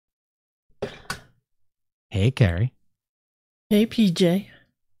Hey, Carrie. Hey, PJ.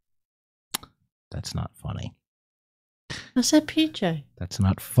 That's not funny. I said PJ. That's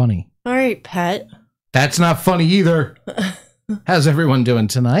not funny. All right, Pat. That's not funny either. How's everyone doing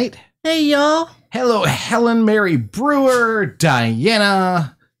tonight? Hey, y'all. Hello, Helen Mary Brewer,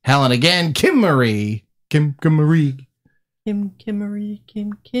 Diana, Helen again, Kim Marie. Kim Marie. Kim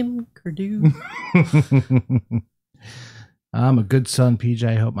Kerdu. I'm a good son, PJ.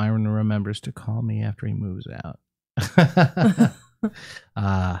 I hope Myron remembers to call me after he moves out.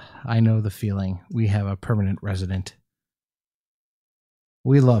 I know the feeling. We have a permanent resident.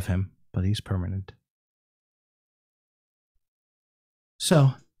 We love him, but he's permanent.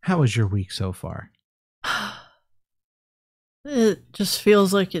 So, how was your week so far? It just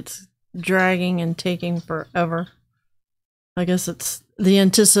feels like it's dragging and taking forever. I guess it's the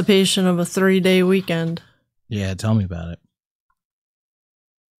anticipation of a 3-day weekend. Yeah, tell me about it.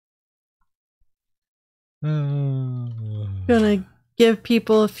 Gonna give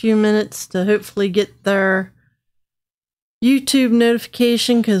people a few minutes to hopefully get their YouTube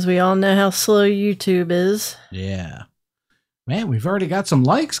notification, because we all know how slow YouTube is. Yeah. Man, we've already got some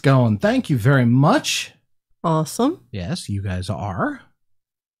likes going. Thank you very much. Awesome. Yes, you guys are.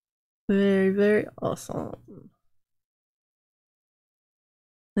 Very, very awesome.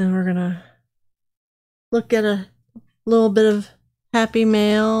 And we're gonna look at a little bit of Happy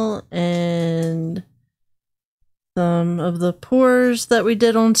Mail and some of the pours that we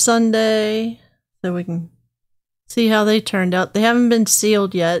did on Sunday, so we can see how they turned out. They haven't been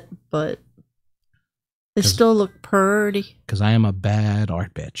sealed yet, but they still look pretty. Because I am a bad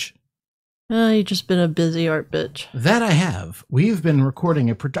art bitch. You've just been a busy art bitch. That I have. We've been recording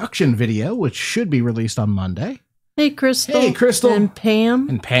a production video, which should be released on Monday. Hey, Crystal. Hey, Crystal. And Pam.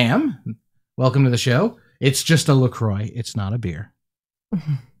 And Pam. Welcome to the show. It's just a LaCroix. It's not a beer.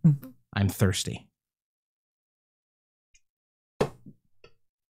 I'm thirsty.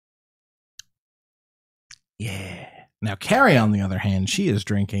 Yeah. Now, Carrie, on the other hand, she is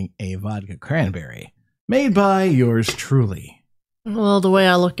drinking a vodka cranberry made by yours truly. Well, the way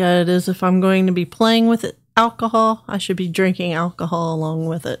I look at it is, if I'm going to be playing with it, alcohol, I should be drinking alcohol along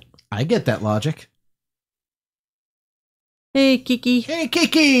with it. I get that logic. Hey, Kiki. Hey,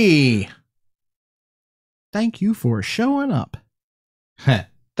 Kiki. Thank you for showing up.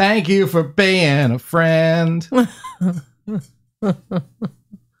 Thank you for being a friend.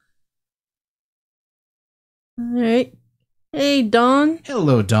 All right. Hey, Dawn.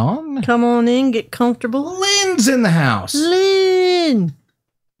 Hello, Dawn. Come on in, get comfortable. Lynn's in the house. Lynn!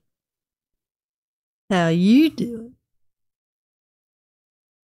 How you doing?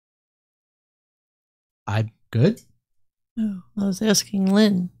 I'm good. Oh, I was asking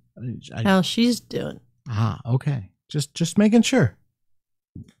Lynn how she's doing. Okay. Just making sure.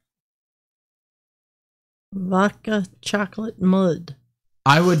 Vodka chocolate mud.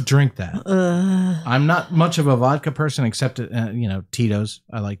 I would drink that. I'm not much of a vodka person, except, Tito's.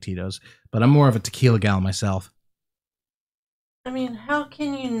 I like Tito's. But I'm more of a tequila gal myself. I mean, how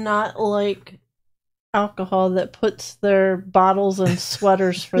can you not like alcohol that puts their bottles in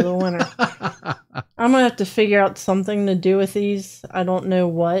sweaters for the winter? I'm going to have to figure out something to do with these. I don't know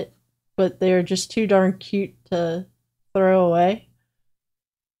what, but they're just too darn cute to throw away.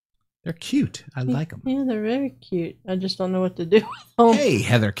 They're cute. I like them. Yeah, they're very cute. I just don't know what to do with them. Hey,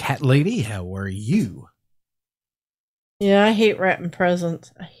 Heather Cat Lady, how are you? Yeah, I hate wrapping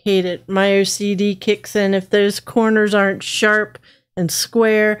presents. I hate it. My OCD kicks in if those corners aren't sharp and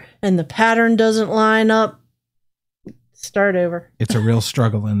square and the pattern doesn't line up. Start over. It's a real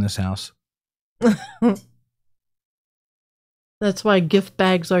struggle in this house. That's why gift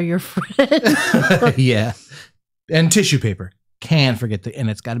bags are your friend. Yeah. And tissue paper. Can't forget and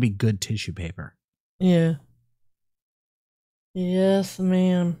it's got to be good tissue paper. Yeah. Yes,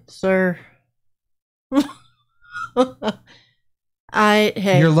 ma'am, sir.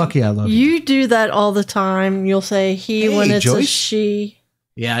 Hey, you're lucky I love you. You do that all the time. You'll say he when it's Joyce? A she.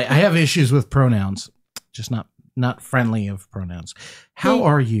 Yeah, I have issues with pronouns. Just not friendly of pronouns. How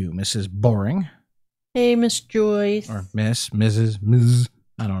are you, Mrs. Boring? Hey, Miss Joyce. Or Miss, Mrs., Ms.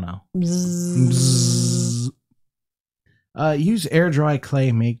 I don't know. Bzz. Use air dry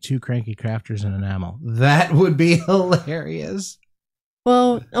clay, make 2 cranky crafters and enamel. That would be hilarious.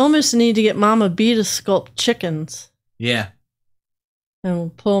 Well, almost need to get Mama B to sculpt chickens. Yeah. And we'll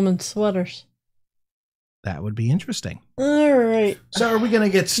pull them in sweaters. That would be interesting. All right. So are we going to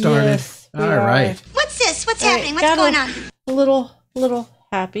get started? Yes, all right. What's this? What's happening? What's going on? A little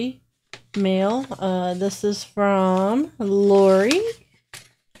happy mail. This is from Lori,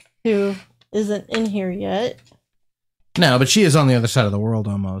 who isn't in here yet. No, but she is on the other side of the world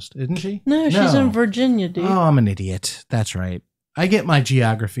almost, isn't she? No, she's in Virginia, dude. Oh, I'm an idiot. That's right. I get my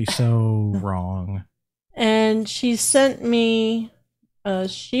geography so wrong. And she sent me,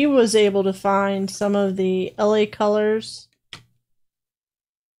 she was able to find some of the LA colors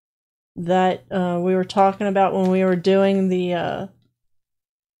that we were talking about when we were doing the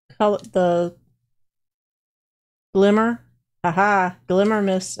glimmer. Haha, glimmer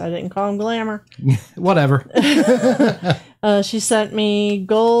mist. I didn't call him glamour. Whatever. She sent me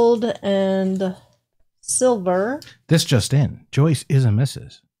gold and silver. This just in. Joyce is a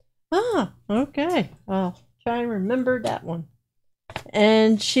Mrs. Ah, okay. I'll try and remember that one.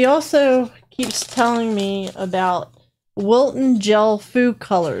 And she also keeps telling me about Wilton gel food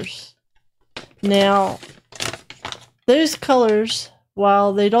colors. Now, those colors,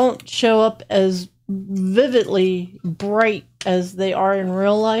 while they don't show up as vividly bright as they are in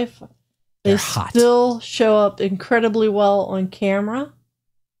real life, they still show up incredibly well on camera.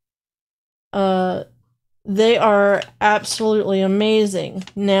 They are absolutely amazing.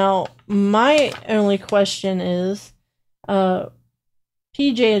 Now, my only question is,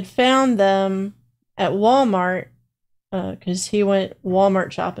 PJ had found them at Walmart because he went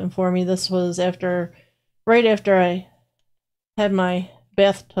Walmart shopping for me. This was right after I had my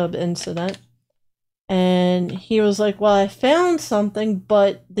bathtub incident. And he was like, well, I found something,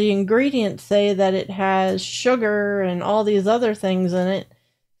 but the ingredients say that it has sugar and all these other things in it.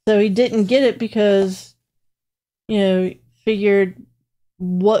 So he didn't get it because, figured,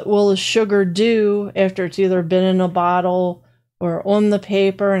 what will the sugar do after it's either been in a bottle or on the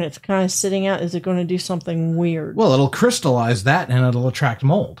paper and it's kind of sitting out? Is it going to do something weird? Well, it'll crystallize that and it'll attract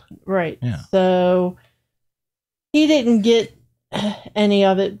mold. Right. Yeah. So he didn't get any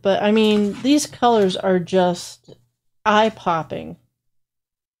of it, but I mean, these colors are just eye-popping.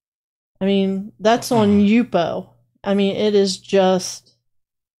 I mean, that's on Yupo. I mean, it is just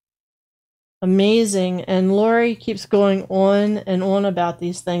amazing. And Lori keeps going on and on about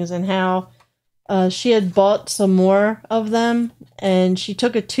these things and how she had bought some more of them, and she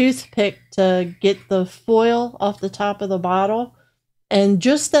took a toothpick to get the foil off the top of the bottle, and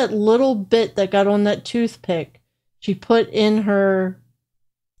just that little bit that got on that toothpick she put in her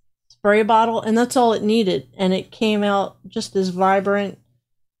spray bottle, and that's all it needed. And it came out just as vibrant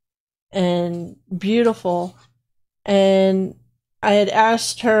and beautiful. And I had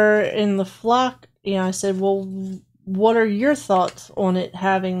asked her in the flock, I said, well, what are your thoughts on it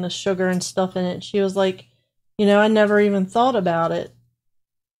having the sugar and stuff in it? She was like, I never even thought about it.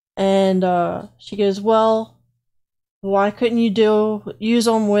 And she goes, well, why couldn't you use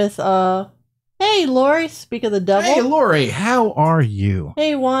them with hey, Lori, speak of the devil. Hey, Lori, how are you?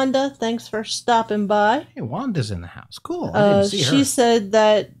 Hey, Wanda, thanks for stopping by. Hey, Wanda's in the house. Cool. I didn't see her. She said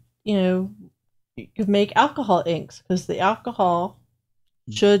that, you could make alcohol inks because the alcohol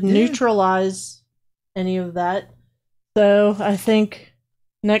should neutralize any of that. So I think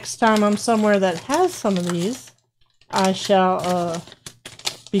next time I'm somewhere that has some of these, I shall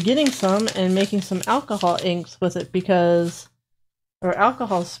be getting some and making some alcohol inks with it or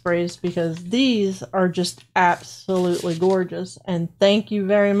alcohol sprays, because these are just absolutely gorgeous. And thank you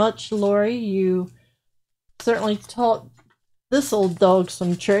very much, Lori. You certainly taught this old dog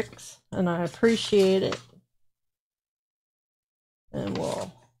some tricks, and I appreciate it. And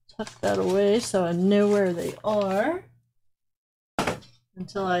we'll tuck that away so I know where they are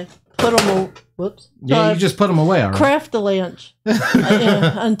until I put them. Whoops. Yeah, you just put them away, all right. Craft the lunch.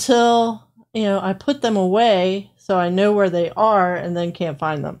 Until I put them away. So I know where they are and then can't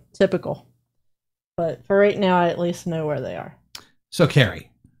find them. Typical. But for right now, I at least know where they are. So,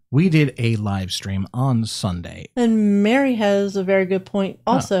 Carrie, we did a live stream on Sunday. And Mary has a very good point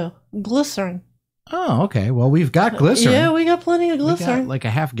also. Glycerin. Oh, okay. Well, we've got glycerin. Yeah, we got plenty of glycerin. We got like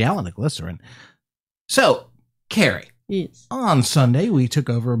a half gallon of glycerin. So, Carrie, yes. On Sunday, we took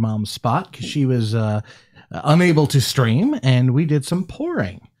over Mom's spot because she was unable to stream, and we did some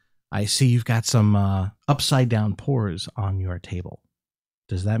pouring. I see you've got some upside down pours on your table.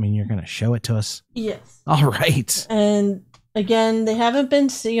 Does that mean you're going to show it to us? Yes. All right. And again, they haven't been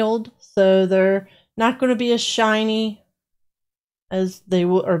sealed, so they're not going to be as shiny as they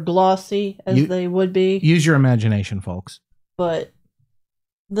would, or glossy as they would be. Use your imagination, folks. But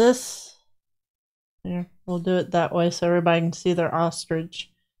this, here, we'll do it that way so everybody can see their ostrich.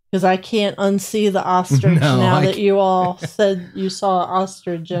 Because I can't unsee the ostrich that you all said you saw an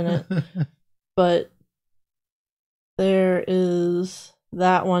ostrich in it. But there is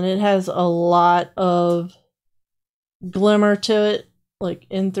that one. It has a lot of glimmer to it, like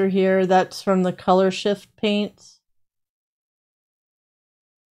in through here. That's from the color shift paints.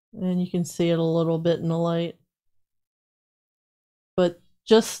 And you can see it a little bit in the light. but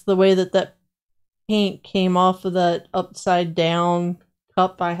just the way that paint came off of that upside down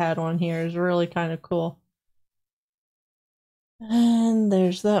cup I had on here is really kind of cool. And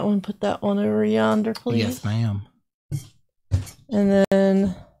there's that one. Put that one over yonder, please. Yes, ma'am. And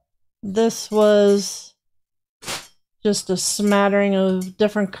then this was just a smattering of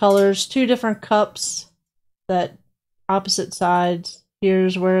different colors, 2 different cups that opposite sides.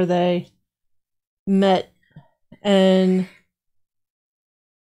 Here's where they met, and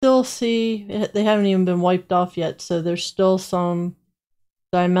still see they haven't even been wiped off yet, so there's still some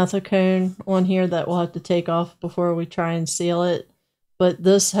dimethicone on here that we'll have to take off before we try and seal it. But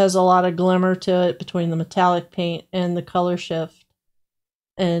this has a lot of glimmer to it between the metallic paint and the color shift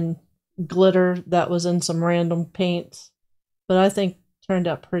and glitter that was in some random paints. But I think turned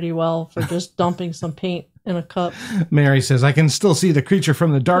out pretty well for just dumping some paint in a cup. Mary says, I can still see the creature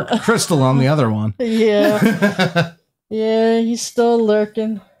from the dark crystal on the other one. Yeah. Yeah, he's still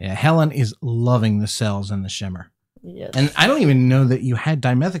lurking. Yeah, Helen is loving the cells and the shimmer. Yes. And I don't even know that you had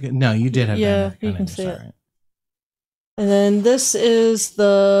dimethicone. No, you did have dimethicone. Yeah, you can see it. Right. And then this is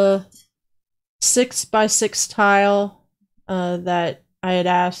the 6x6 tile that I had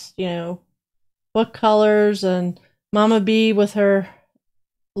asked, what colors, and Mama B with her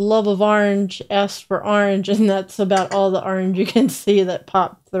love of orange asked for orange, and that's about all the orange you can see that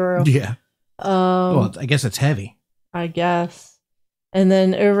popped through. Yeah. Well, I guess it's heavy. I guess. And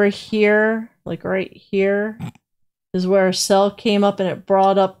then over here, like right here, is where a cell came up and it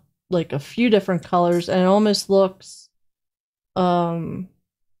brought up like a few different colors, and it almost looks can't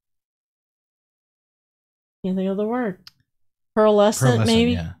think of the word. Pearlescent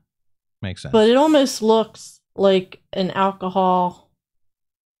maybe? Yeah. Makes sense. But it almost looks like an alcohol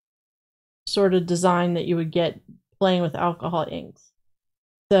sort of design that you would get playing with alcohol inks.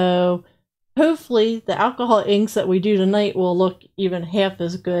 So hopefully the alcohol inks that we do tonight will look even half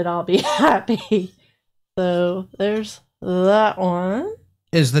as good. I'll be happy. So there's that one.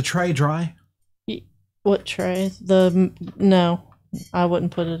 Is the tray dry? What tray? No, I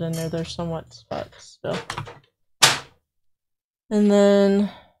wouldn't put it in there. There's some wet spots still. And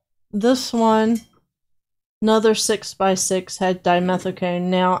then this one, another 6x6, had dimethicone.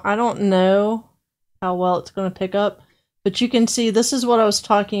 Now, I don't know how well it's going to pick up, but you can see this is what I was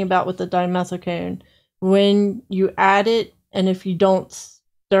talking about with the dimethicone. When you add it, and if you don't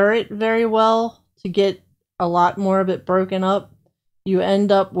stir it very well to get a lot more of it broken up, you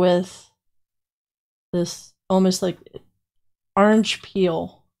end up with this almost like orange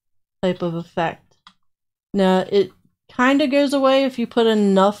peel type of effect. Now, it kind of goes away if you put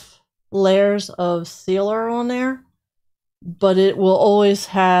enough layers of sealer on there, but it will always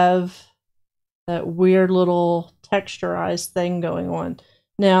have that weird little texturized thing going on.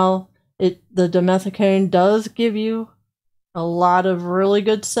 Now, the dimethicone does give you a lot of really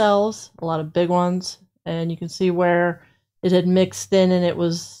good cells, a lot of big ones, and you can see where it had mixed in and it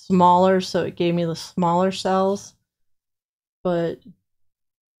was smaller, so it gave me the smaller cells. But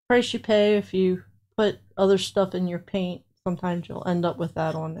price you pay if you put other stuff in your paint, sometimes you'll end up with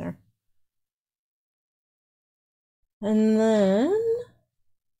that on there. And then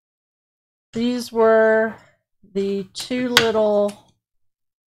these were the 2 little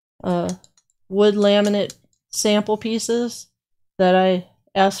wood laminate sample pieces that I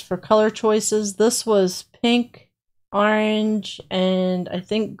asked for color choices. This was pink, orange, and I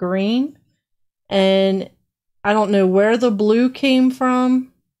think green. And I don't know where the blue came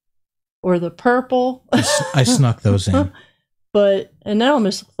from or the purple. I snuck those in. And that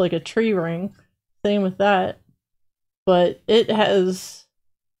almost looks like a tree ring. Same with that. But it had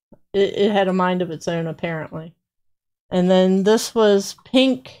a mind of its own, apparently. And then this was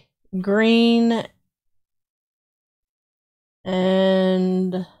pink, green,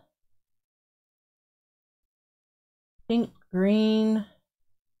 and pink, green,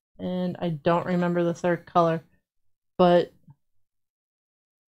 and I don't remember the third color, but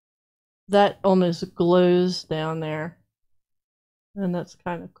that almost glows down there, and that's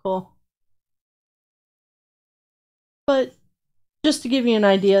kind of cool. But just to give you an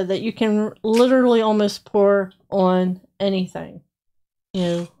idea that you can literally almost pour on anything,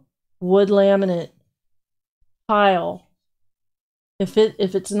 wood laminate, tile. If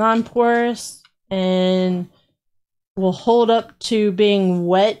it's non-porous and will hold up to being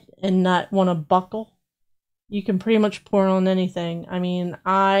wet and not want to buckle, you can pretty much pour on anything. I mean,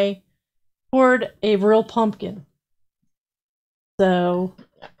 I poured a real pumpkin, so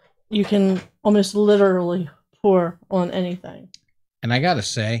you can almost literally pour on anything. And I gotta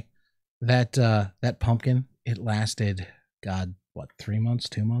say that that pumpkin, it lasted, God, what, 3 months,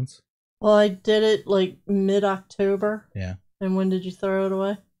 2 months? Well, I did it like mid-October. Yeah. And when did you throw it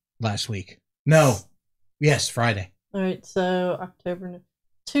away? Last week. No. Yes, Friday. All right, so October,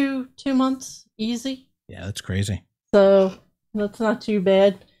 2 months, easy. Yeah, that's crazy. So that's not too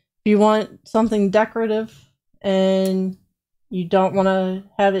bad. If you want something decorative and you don't want to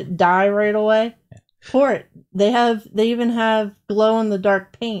have it die right away, pour it. They even have glow in the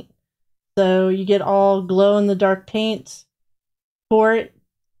dark paint. So you get all glow in the dark paints, pour it.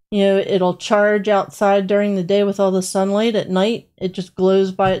 You know, it'll charge outside during the day with all the sunlight. At night, it just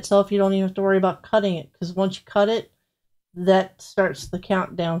glows by itself. You don't even have to worry about cutting it, because once you cut it, that starts the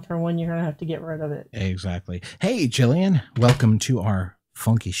countdown for when you're going to have to get rid of it. Exactly. Hey, Jillian, welcome to our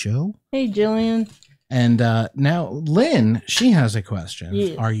funky show. Hey, Jillian. And now Lynn, she has a question.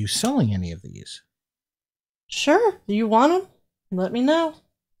 Yes. Are you selling any of these? Sure. Do you want them? Let me know.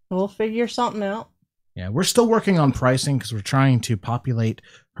 We'll figure something out. Yeah, we're still working on pricing because we're trying to populate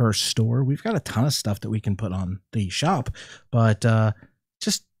her store. We've got a ton of stuff that we can put on the shop, but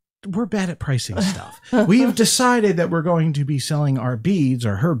just we're bad at pricing stuff. We've decided that we're going to be selling our beads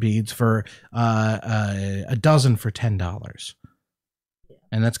or her beads for a dozen for $10.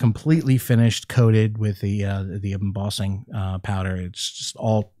 And that's completely finished, coated with the embossing powder. It's just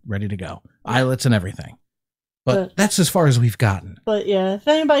all ready to go. Eyelets and everything. But that's as far as we've gotten. But yeah, if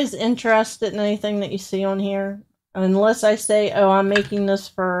anybody's interested in anything that you see on here, unless I say, oh, I'm making this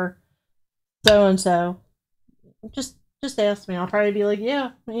for so-and-so, just ask me. I'll probably be like,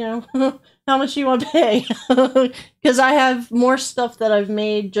 yeah, you know, how much you want to pay? Because I have more stuff that I've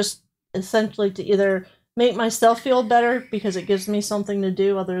made just essentially to either make myself feel better, because it gives me something to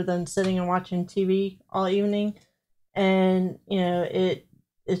do other than sitting and watching TV all evening. And, you know,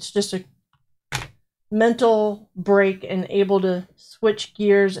 it's just a mental break and able to switch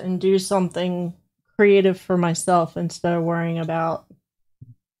gears and do something creative for myself instead of worrying about,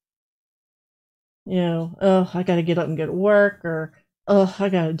 you know, oh, I got to get up and go to work, or oh, I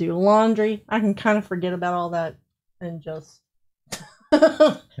got to do laundry. I can kind of forget about all that and just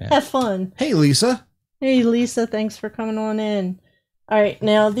have fun. Hey, Lisa. Hey, Lisa, thanks for coming on in. All right,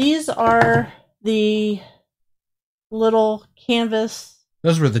 now these are the little canvas.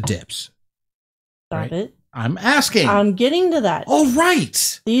 Those were the dips. Stop right? it. I'm asking. I'm getting to that. All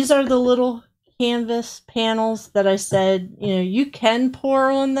right. These are the little canvas panels that I said, you know, you can pour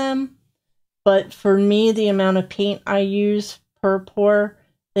on them, but for me, the amount of paint I use per pour,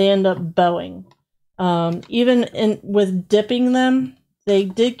 they end up bowing. Even with dipping them, they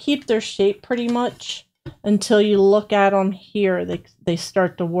did keep their shape pretty much until you look at them here. They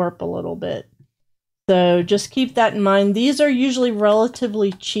start to warp a little bit. So just keep that in mind. These are usually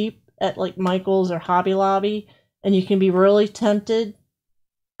relatively cheap at like Michael's or Hobby Lobby, and you can be really tempted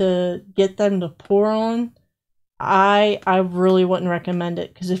to get them to pour on. I really wouldn't recommend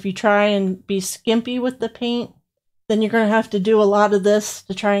it, because if you try and be skimpy with the paint, then you're going to have to do a lot of this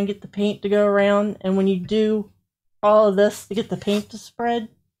to try and get the paint to go around. And when you do all of this to get the paint to spread,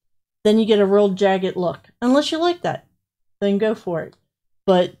 then you get a real jagged look. Unless you like that, then go for it.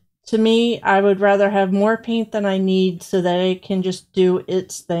 But to me, I would rather have more paint than I need so that it can just do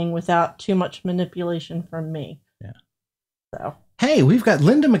its thing without too much manipulation from me. Yeah. So. Hey, we've got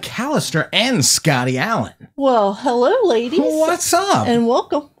Linda McAllister and Scotty Allen. Well, hello, ladies. What's up? And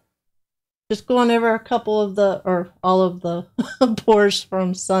welcome. Just going over a couple of all of the pours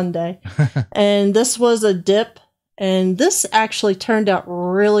from Sunday. And this was a dip. And this actually turned out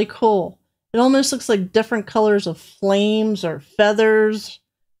really cool. It almost looks like different colors of flames or feathers.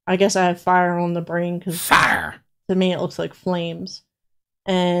 I guess I have fire on the brain, because fire, to me it looks like flames.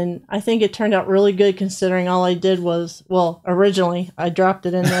 And I think it turned out really good, considering all I did was, well, originally I dropped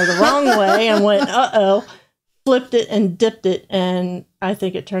it in there the wrong way and went, uh-oh, flipped it and dipped it, and I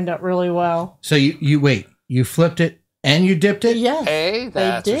think it turned out really well. So you wait, you flipped it and you dipped it? Yes. Hey,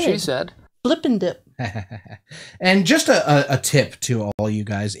 that's what she said. Flip and dip. And just a tip to all you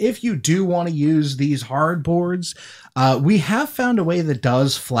guys, if you do want to use these hard boards, we have found a way that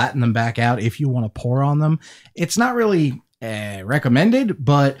does flatten them back out if you want to pour on them. It's not really recommended,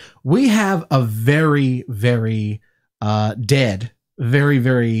 but we have a very, very dead, very,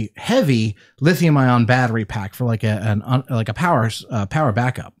 very heavy lithium-ion battery pack for like a power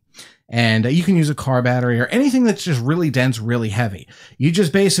backup. And you can use a car battery or anything that's just really dense, really heavy. You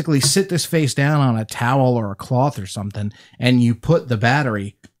just basically sit this face down on a towel or a cloth or something, and you put the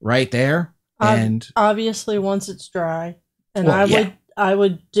battery right there. And obviously, once it's dry, and well, I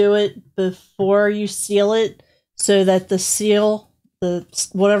would do it before you seal it, so that the seal,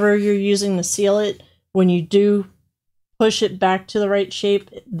 whatever you're using to seal it, when you do push it back to the right shape,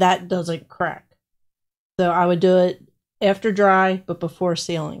 that doesn't crack. So I would do it after dry, but before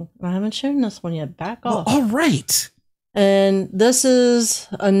sealing. And I haven't shown this one yet. Back off. Well, all right. And this is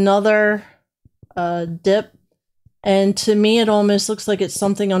another dip. And to me, it almost looks like it's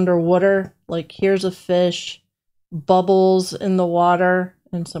something underwater. Like here's a fish, bubbles in the water,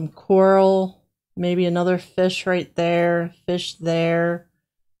 and some coral. Maybe another fish right there, fish there.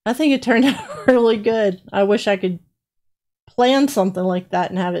 I think it turned out really good. I wish I could plan something like that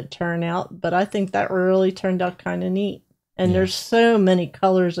and have it turn out, but I think that really turned out kind of neat. And there's so many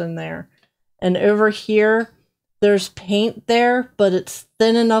colors in there. And over here, there's paint there, but it's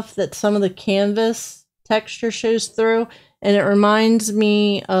thin enough that some of the canvas texture shows through. And it reminds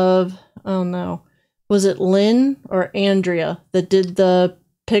me of, oh no, was it Lynn or Andrea that did the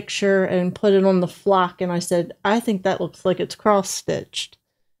picture and put it on the flock? And I said, I think that looks like it's cross-stitched.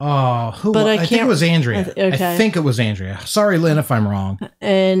 Oh, but I think it was Andrea. I think it was Andrea. Sorry, Lynn, if I'm wrong.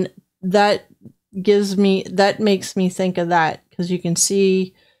 And that makes me think of that, because you can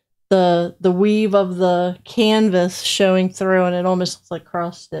see the weave of the canvas showing through, and it almost looks like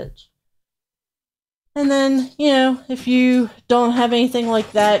cross stitch. And then, if you don't have anything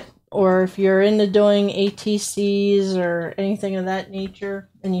like that, or if you're into doing ATCs or anything of that nature,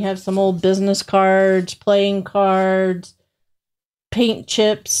 and you have some old business cards, playing cards, paint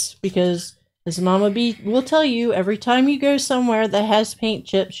chips, because as Mama B will tell you, every time you go somewhere that has paint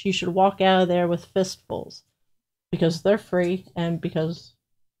chips, you should walk out of there with fistfuls, because they're free and because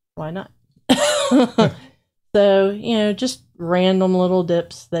why not? So, just random little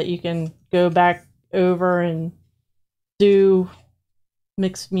dips that you can go back over and do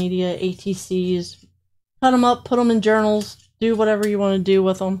mixed media ATCs, cut them up, put them in journals, do whatever you want to do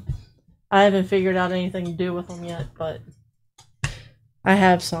with them. I haven't figured out anything to do with them yet, but I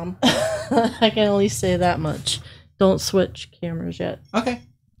have some. I can at least say that much. Don't switch cameras yet. Okay.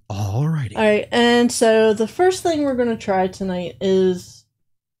 Alrighty. All right, and so the first thing we're going to try tonight is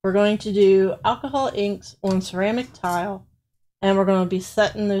we're going to do alcohol inks on ceramic tile, and we're going to be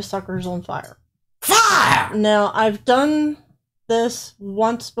setting those suckers on fire. Fire! Now, I've done this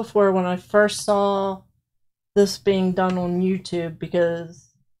once before when I first saw this being done on YouTube, because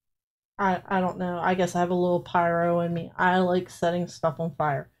I don't know, I guess I have a little pyro in me. I like setting stuff on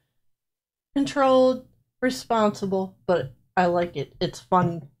fire. Controlled, responsible, but I like it. It's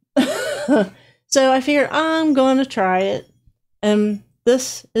fun. So I figured I'm going to try it, and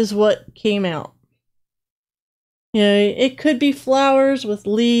this is what came out. It could be flowers with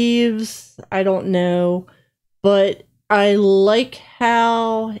leaves, I don't know, but I like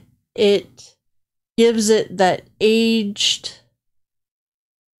how it gives it that aged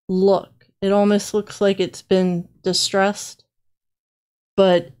look. It almost looks like it's been distressed,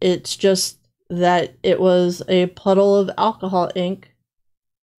 but it's just that it was a puddle of alcohol ink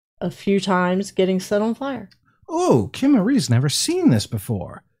a few times getting set on fire. Oh, Kim Marie's never seen this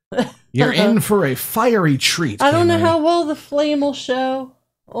before. You're in for a fiery treat. I don't know how well the flame will show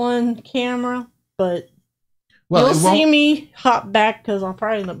on camera, but you'll see me hop back, because I'll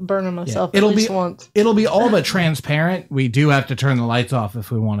probably end up burning myself at least once. It'll be all but transparent. We do have to turn the lights off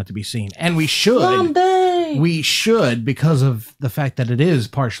if we want it to be seen. And we should. Flambe! We should, because of the fact that it is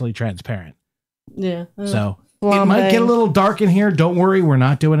partially transparent. Yeah. So it might get a little dark in here. Don't worry. We're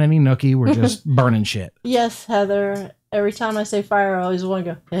not doing any nookie. We're just burning shit. Yes, Heather. Every time I say fire, I always want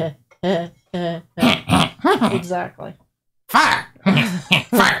to go, Exactly. Fire!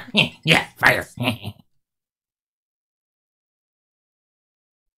 Fire! Yeah, fire.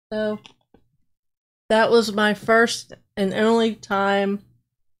 So that was my first and only time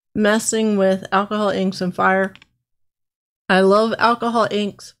messing with alcohol inks and fire. I love alcohol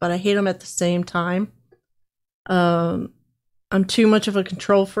inks, but I hate them at the same time. I'm too much of a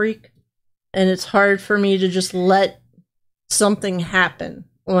control freak, and it's hard for me to just let something happen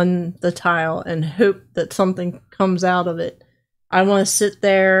on the tile and hope that something comes out of it. I want to sit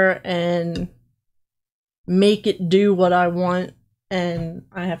there and make it do what I want, and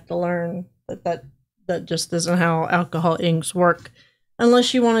I have to learn that just isn't how alcohol inks work,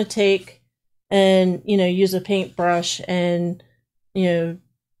 unless you want to take and use a paintbrush and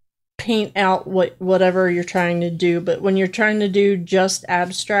paint out whatever you're trying to do. But when you're trying to do just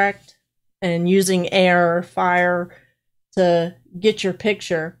abstract and using air or fire to get your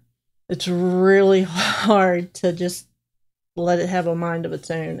picture, it's really hard to just let it have a mind of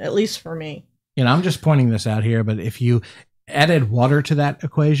its own, at least for me. I'm just pointing this out here, but if you added water to that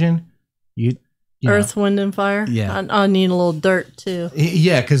equation, Earth, wind, and fire? Yeah. I need a little dirt, too.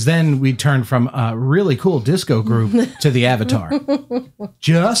 Yeah, because then we turn from a really cool disco group to the Avatar.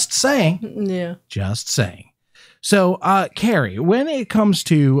 Just saying. Yeah. Just saying. So, Carrie, when it comes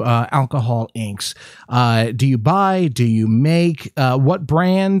to alcohol inks, do you buy, do you make, what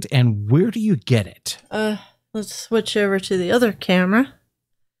brand, and where do you get it? let's switch over to the other camera.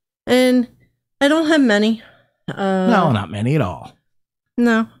 And I don't have many. No, not many at all.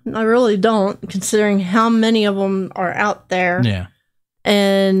 No, I really don't, considering how many of them are out there. Yeah.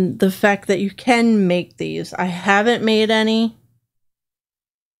 And the fact that you can make these. I haven't made any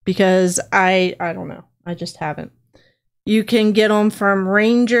because I don't know. I just haven't. You can get them from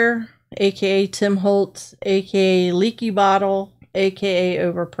Ranger, aka Tim Holtz, aka Leaky Bottle, aka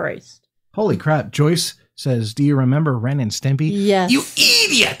Overpriced. Holy crap. Joyce says, do you remember Ren and Stimpy? Yes. You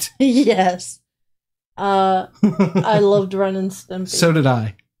idiot! Yes. I loved Ren and Stimpy. So did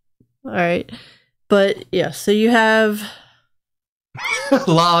I. All right. But yeah, so you have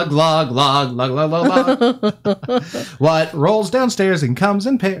log. What rolls downstairs and comes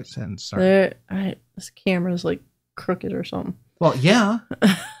in pairs. And sorry. This camera's like crooked or something. Well, yeah.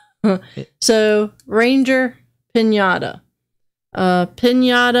 So Ranger Pinata.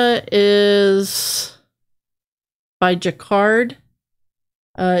 Pinata is by Jacquard.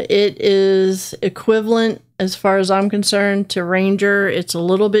 It is equivalent, as far as I'm concerned, to Ranger. It's a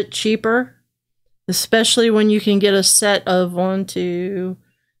little bit cheaper, especially when you can get a set of 1, 2,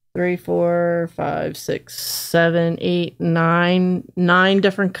 3, 4, 5, 6, 7, 8, 9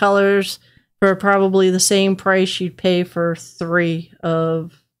 different colors for probably the same price you'd pay for 3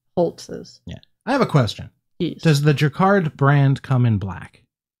 of Holtz's. Yeah. I have a question. Yes. Does the Jacquard brand come in black?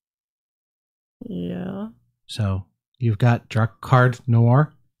 Yeah. So you've got Jacquard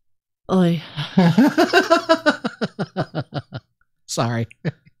Noir. Oh, yeah. Sorry.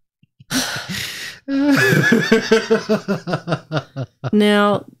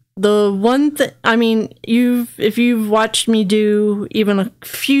 Now, the one thing, I mean, if you've watched me do even a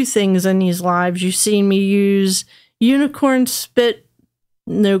few things in these lives, you've seen me use unicorn spit,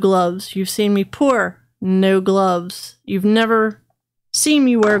 no gloves. You've seen me pour, no gloves. You've never seen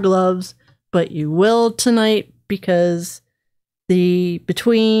me wear gloves, but you will tonight because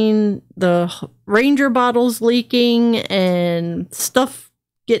between the Ranger bottles leaking and stuff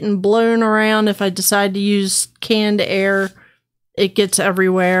getting blown around, if I decide to use canned air, it gets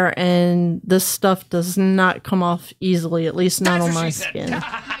everywhere, and this stuff does not come off easily, at least not on my skin.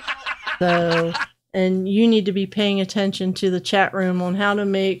 So, and you need to be paying attention to the chat room on how to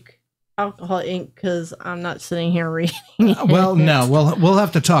make alcohol ink, because I'm not sitting here reading it. Well, no, we'll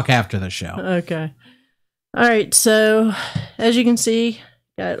have to talk after the show. Okay. All right, so as you can see,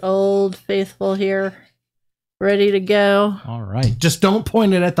 got Old Faithful here, ready to go. All right, just don't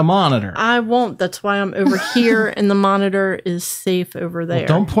point it at the monitor. I won't. That's why I'm over here, and the monitor is safe over there. Well,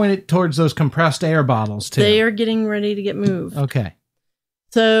 don't point it towards those compressed air bottles, too. They are getting ready to get moved. Okay.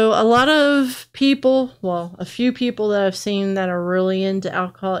 So a lot of people, well, a few people that I've seen that are really into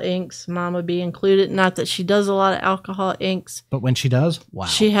alcohol inks, Mama B included, not that she does a lot of alcohol inks. But when she does, wow.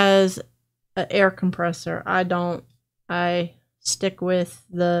 She has an air compressor. I don't. I stick with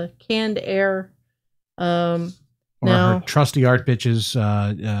the canned air. Or her trusty art bitch's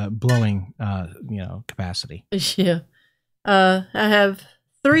blowing, capacity. Yeah. I have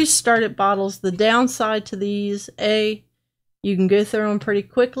 3 started bottles. The downside to these, you can go through them pretty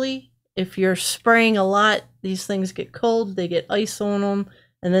quickly. If you're spraying a lot, these things get cold, they get ice on them,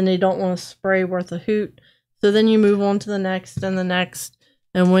 and then they don't want to spray worth a hoot. So then you move on to the next and the next.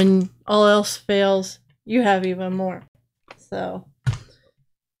 And when all else fails, you have even more. So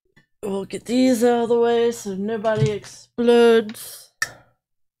we'll get these out of the way so nobody explodes.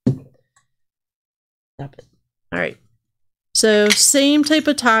 Stop it. All right. So same type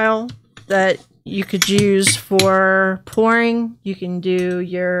of tile that you could use for pouring. You can do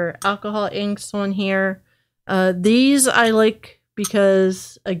your alcohol inks on here. These I like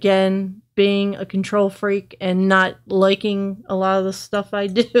because, again, being a control freak and not liking a lot of the stuff I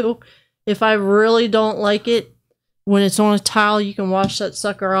do, if I really don't like it, when it's on a tile, you can wash that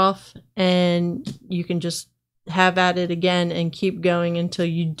sucker off and you can just have at it again and keep going until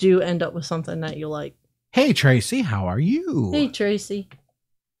you do end up with something that you like. Hey, Tracy, how are you? Hey, Tracy.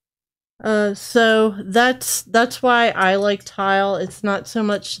 So that's why I like tile. It's not so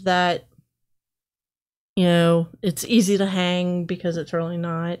much that, it's easy to hang, because it's really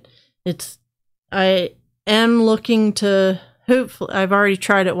not. I am looking to, hopefully, I've already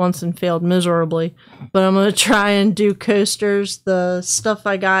tried it once and failed miserably, but I'm going to try and do coasters. The stuff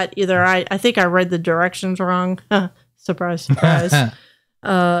I got, I think I read the directions wrong. Surprise, surprise.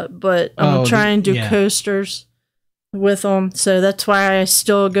 But I'm going to try and do coasters with them. So that's why I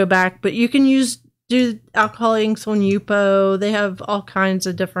still go back. But you can do alcohol inks on Yupo. They have all kinds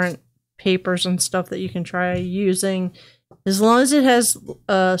of different papers and stuff that you can try using. As long as it has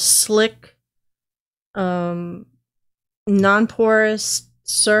a slick, non-porous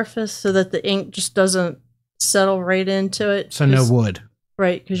surface so that the ink just doesn't settle right into it. So no wood.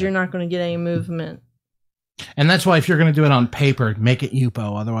 Right, because you're not going to get any movement. And that's why if you're going to do it on paper, make it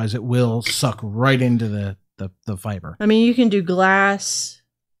Yupo. Otherwise, it will suck right into the fiber. I mean, you can do glass.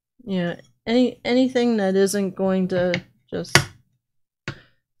 Anything that isn't going to just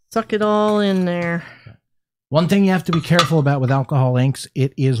suck it all in there. One thing you have to be careful about with alcohol inks,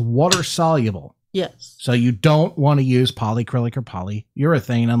 it is water soluble. Yes. So you don't want to use polyacrylic or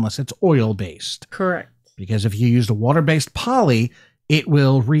polyurethane unless it's oil-based. Correct. Because if you use a water-based poly, it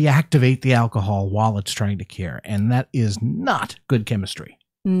will reactivate the alcohol while it's trying to cure. And that is not good chemistry.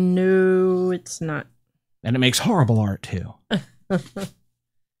 No, it's not. And it makes horrible art, too.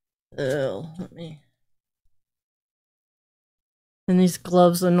 Let me... And these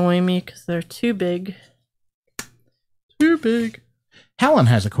gloves annoy me because they're too big. Too big. Helen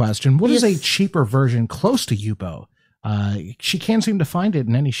has a question. What is Yes. a cheaper version close to Yupo? She can't seem to find it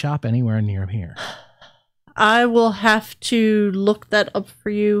in any shop anywhere near here. I will have to look that up for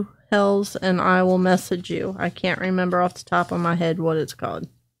you, Hells, and I will message you. I can't remember off the top of my head what it's called.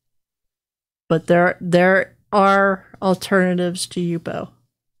 But there are alternatives to Yupo.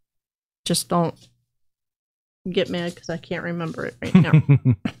 Just don't get mad because I can't remember it right now.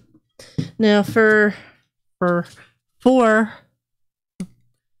 Now for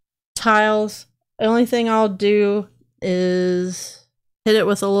tiles, the only thing I'll do is hit it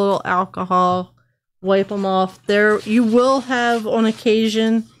with a little alcohol, wipe them off. There, you will have on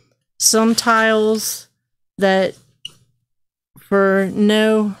occasion some tiles that, for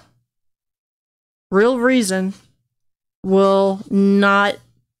no real reason, will not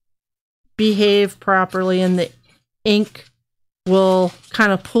behave properly, and the ink will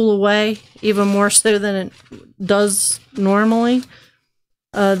kind of pull away even more so than it does normally.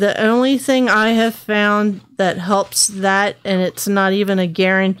 The only thing I have found that helps that, and it's not even a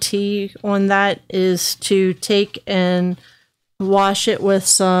guarantee on that, is to take and wash it with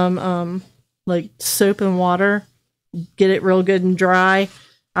some like soap and water, get it real good and dry.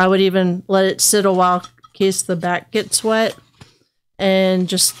 I would even let it sit a while in case the back gets wet, and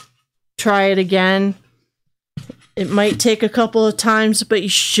just try it again. It might take a couple of times, but you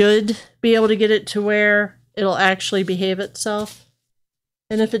should be able to get it to where it'll actually behave itself.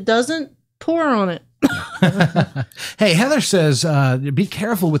 And if it doesn't, pour on it. Hey, Heather says, be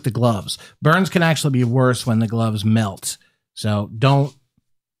careful with the gloves. Burns can actually be worse when the gloves melt. So don't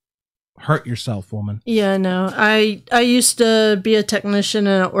hurt yourself, woman. Yeah, no. I used to be a technician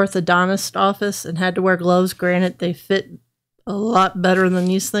in an orthodontist office and had to wear gloves. Granted, they fit a lot better than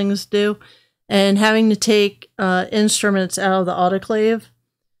these things do. And having to take instruments out of the autoclave,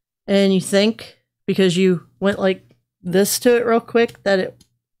 and you think, because you went like this to it real quick, that it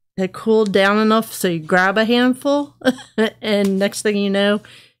had cooled down enough so you grab a handful, and next thing you know,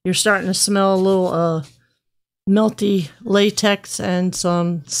 you're starting to smell a little melty latex and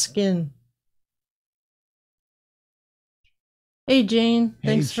some skin. Hey, Jane.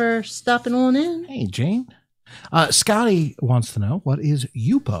 Thanks for stopping on in. Hey, Jane. Scotty wants to know, what is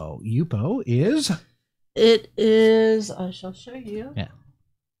Yupo? Yupo is... It is... I shall show you. Yeah.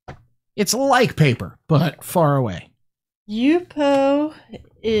 It's like paper, but far away. Yupo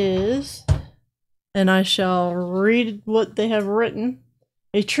is, and I shall read what they have written,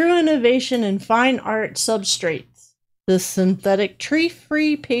 a true innovation in fine art substrates. This synthetic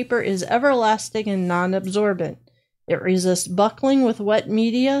tree-free paper is everlasting and non-absorbent. It resists buckling with wet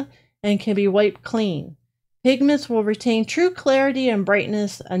media and can be wiped clean. Pigments will retain true clarity and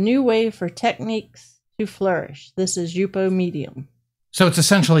brightness, a new way for techniques to flourish. This is Yupo Medium. So it's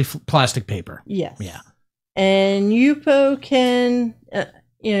essentially plastic paper. Yes. Yeah. And Yupo can,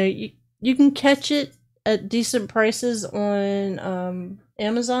 you can catch it at decent prices on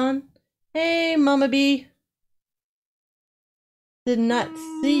Amazon. Hey, Mama B. Did not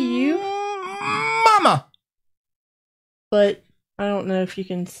see you. Mama! But I don't know if you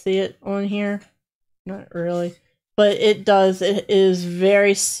can see it on here. Not really. But it does. It is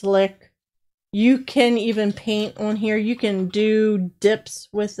very slick. You can even paint on here. You can do dips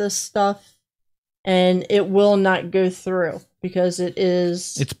with this stuff, and it will not go through because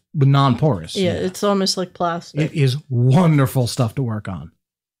it's non-porous. Yeah, it's almost like plastic. It is wonderful stuff to work on.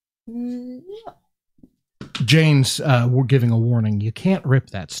 Yeah. Jane's we're giving a warning. You can't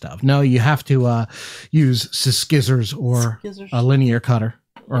rip that stuff. No, you have to use scissors or a linear cutter,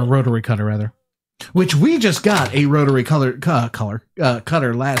 or a rotary cutter rather. Which we just got a rotary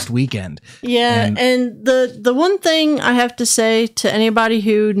cutter last weekend. Yeah, and the one thing I have to say to anybody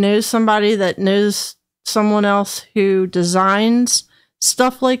who knows somebody that knows someone else who designs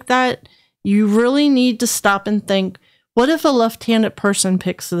stuff like that, you really need to stop and think, what if a left-handed person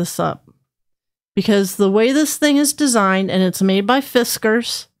picks this up? because the way this thing is designed, and it's made by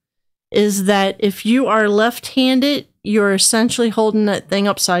Fiskars, is that if you are left-handed, you're essentially holding that thing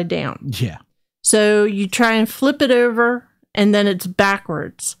upside down. Yeah. So you try and flip it over, and then it's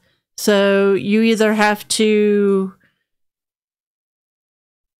backwards. So you either have to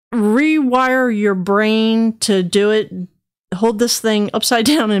rewire your brain to do it, hold this thing upside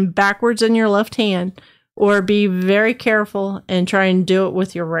down and backwards in your left hand, or be very careful and try and do it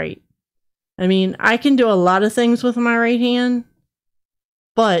with your right. I mean, I can do a lot of things with my right hand,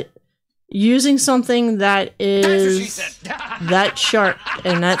 but using something that is that sharp,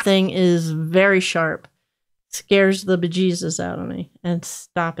 and that thing is very sharp, scares the bejesus out of me. And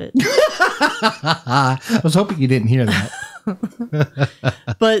stop it. I was hoping you didn't hear that.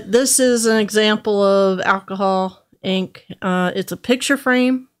 But this is an example of alcohol ink. It's a picture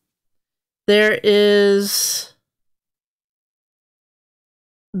frame. There is...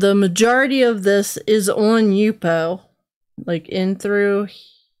 The majority of this is on Yupo. Like in through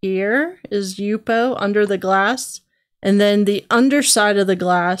here is Yupo under the glass. And then the underside of the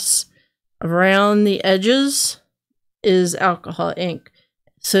glass around the edges is alcohol ink.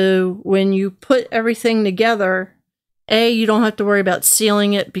 So when you put everything together, you don't have to worry about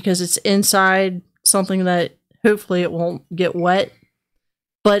sealing it because it's inside something that hopefully it won't get wet.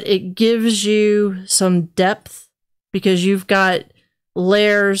 But it gives you some depth because you've got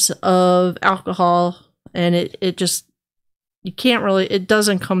layers of alcohol, and it just, you can't really, it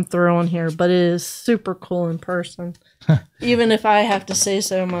doesn't come through on here, but it is super cool in person. Even if I have to say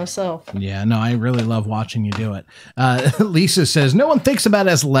so myself. Yeah, no, I really love watching you do it. Lisa says, no one thinks about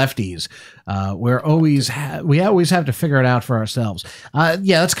us lefties. We always have to figure it out for ourselves.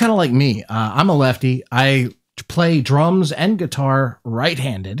 Yeah, that's kind of like me. I'm a lefty. I play drums and guitar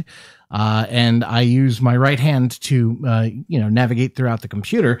right-handed. And I use my right hand to, navigate throughout the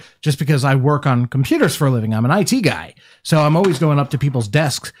computer just because I work on computers for a living. I'm an IT guy. So I'm always going up to people's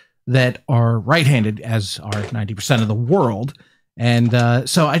desks that are right-handed, as are 90% of the world. And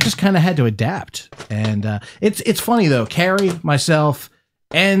so I just kind of had to adapt. And it's funny, though. Carrie, myself,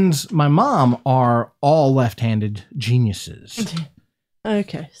 and my mom are all left-handed geniuses.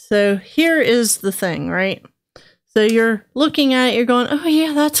 Okay, so here is the thing, right? So you're looking at it, you're going, oh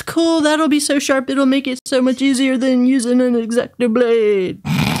yeah, that's cool. That'll be so sharp. It'll make it so much easier than using an X-Acto blade.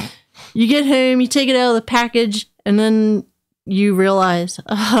 You get home, you take it out of the package, and then you realize,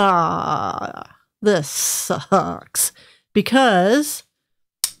 this sucks. Because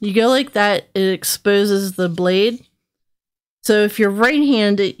you go like that, it exposes the blade. So if you're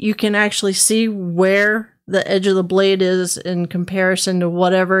right-handed, you can actually see where the edge of the blade is in comparison to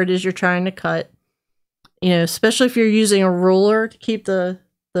whatever it is you're trying to cut. You know, especially if you're using a ruler to keep the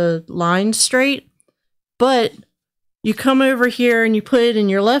line straight. But you come over here and you put it in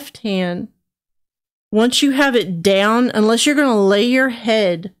your left hand. Once you have it down, unless you're going to lay your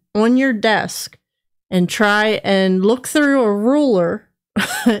head on your desk and try and look through a ruler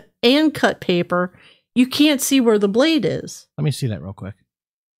and cut paper, you can't see where the blade is. Let me see that real quick.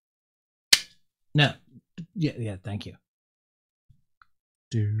 No. Yeah, thank you.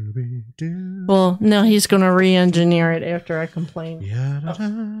 Well, now he's going to re-engineer it after I complain.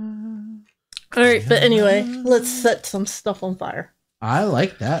 All right, but anyway, let's set some stuff on fire. I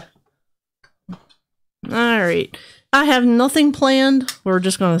like that. All right. I have nothing planned. We're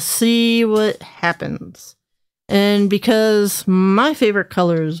just going to see what happens. And because my favorite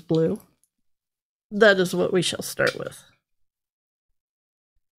color is blue, that is what we shall start with.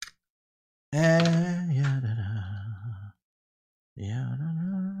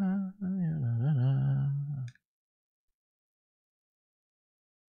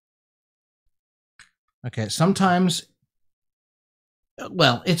 Okay, sometimes,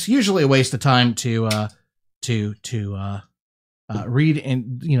 well, it's usually a waste of time to read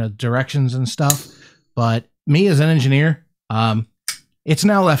in directions and stuff. But me as an engineer, it's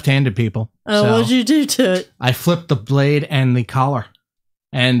now left-handed, people. Oh, so what'd you do to it? I flipped the blade and the collar,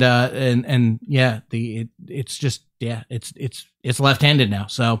 and yeah, it's left-handed now.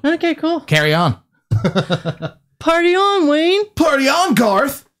 So okay, cool. Carry on. Party on, Wayne. Party on,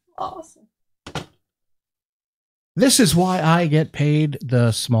 Garth. Awesome. This is why I get paid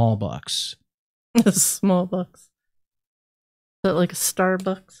the small bucks. The small bucks. Is that like a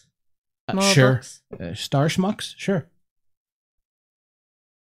Starbucks? Sure. Star Schmucks? Sure.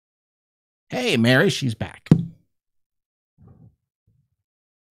 Hey, Mary, she's back.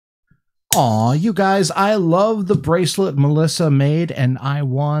 Aw, you guys, I love the bracelet Melissa made, and I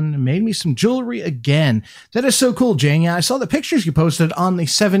made me some jewelry again. That is so cool, Jane. Yeah, I saw the pictures you posted on the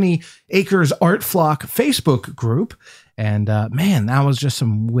 70 Acres Art Flock Facebook group, And man, that was just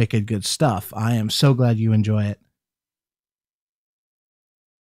some wicked good stuff. I am so glad you enjoy it.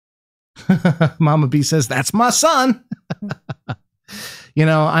 Mama B says, that's my son. You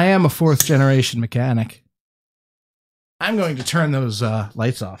know, I am a 4th generation mechanic. I'm going to turn those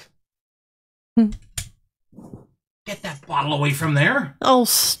lights off. Get that bottle away from there. Oh,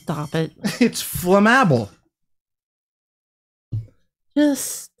 stop it. It's flammable.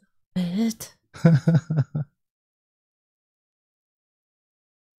 Just stop it.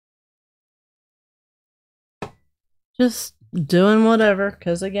 Just doing whatever,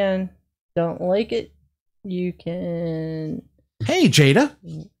 because again, don't like it. You can... Hey, Jada.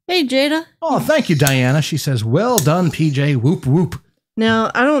 Hey, Jada. Oh, thank you, Diana. She says, well done, PJ. Whoop, whoop. Now,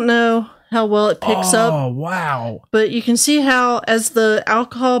 I don't know how well it picks up. Oh, wow. But you can see how as the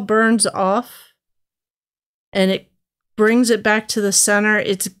alcohol burns off and it brings it back to the center,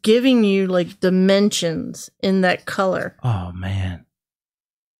 it's giving you like dimensions in that color. Oh, man.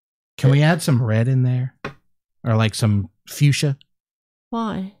 Can we add some red in there? Or like some fuchsia?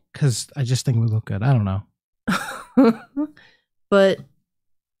 Why? Because I just think it would look good. I don't know. But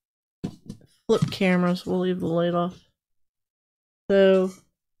flip cameras, we'll leave the light off. So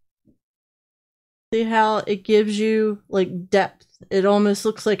see how it gives you like depth. It almost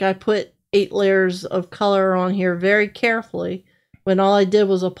looks like I put 8 layers of color on here very carefully when all I did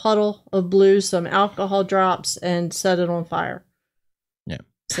was a puddle of blue, some alcohol drops, and set it on fire. Yeah.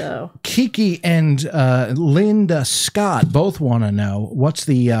 So Kiki and Linda Scott both want to know what's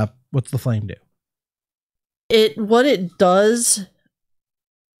the flame do? what it does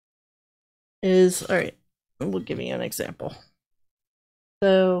is, all right, we'll give you an example.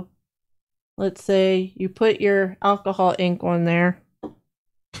 So let's say you put your alcohol ink on there.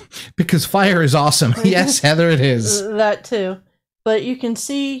 Because fire is awesome. Yes, Heather, it is. That too. But you can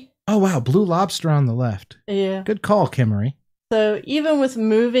see... Oh, wow. Blue lobster on the left. Yeah. Good call, Kimmery. So even with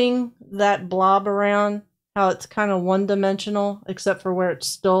moving that blob around, how it's kind of one-dimensional, except for where it's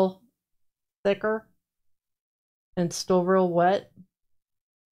still thicker and still real wet.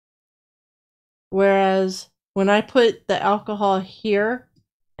 Whereas when I put the alcohol here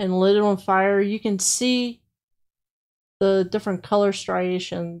and lit it on fire, you can see the different color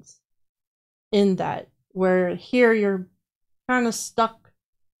striations in that. Where here you're kind of stuck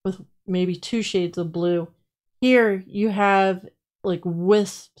with maybe 2 shades of blue. Here you have like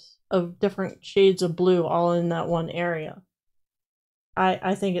wisps of different shades of blue all in that one area.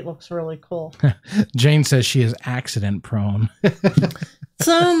 I think it looks really cool. Jane says she is accident prone.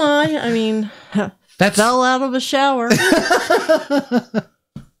 So am I. I mean, that fell out of a shower. I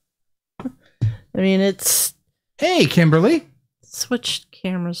mean, it's... Hey, Kimberly. Switched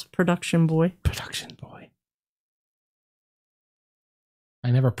cameras, production boy. Production boy.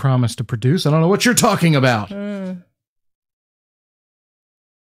 I never promised to produce. I don't know what you're talking about.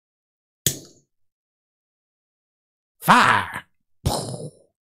 Fire!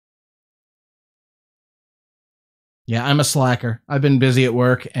 Yeah, I'm a slacker. I've been busy at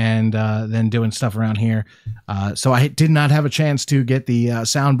work and then doing stuff around here. So I did not have a chance to get the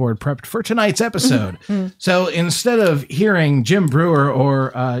soundboard prepped for tonight's episode. So instead of hearing Jim Brewer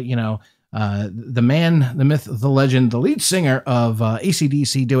or, the man, the myth, the legend, the lead singer of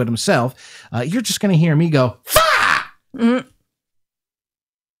AC/DC do it himself, you're just going to hear me go, fire!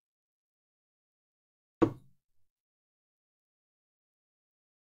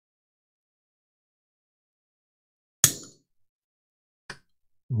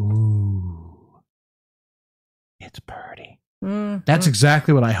 Ooh, it's pretty. That's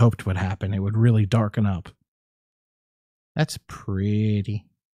exactly what I hoped would happen. It would really darken up. That's pretty.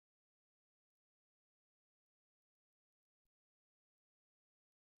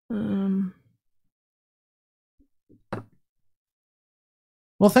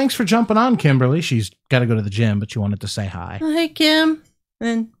 Well, thanks for jumping on, Kimberly. She's got to go to the gym, but she wanted to say hi. Oh, hey, Kim.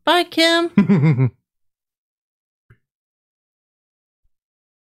 And bye, Kim.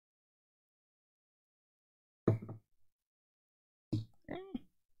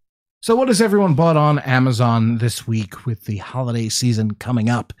 So what has everyone bought on Amazon this week with the holiday season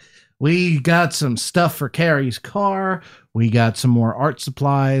coming up? We got some stuff for Carrie's car. We got some more art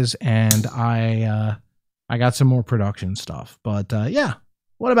supplies, and I got some more production stuff. But yeah,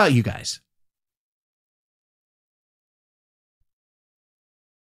 what about you guys?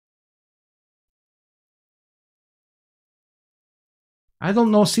 I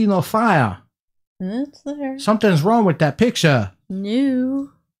don't see no fire. It's there. Something's wrong with that picture. No.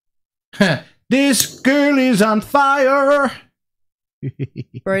 This girl is on fire.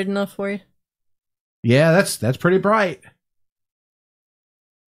 Bright enough for you? Yeah, that's pretty bright.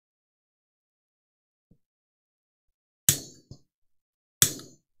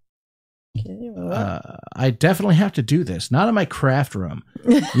 Okay, well. I definitely have to do this. Not in my craft room.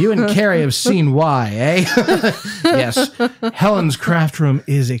 You and Carrie have seen why, eh? Yes. Helen's craft room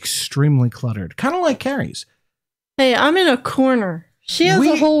is extremely cluttered. Kind of like Carrie's. Hey, I'm in a corner. She has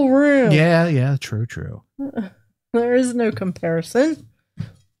a whole room. Yeah, true. There is no comparison.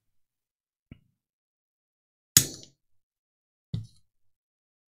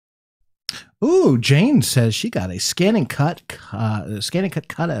 Ooh, Jane says she got a scanning mat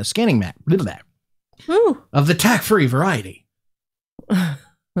Ooh. of the tack-free variety.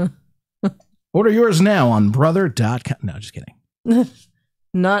 Order yours now on brother.com. No, just kidding.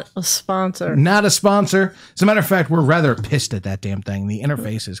 Not a sponsor. Not a sponsor. As a matter of fact, we're rather pissed at that damn thing. The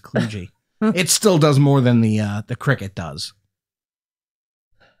interface is kludgy. It still does more than the Cricket does.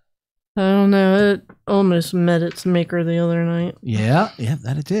 I don't know. It almost met its maker the other night. Yeah,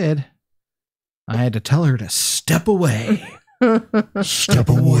 that it did. I had to tell her to step away. Step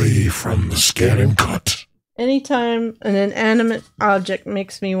away from the scanning cut. Anytime an inanimate object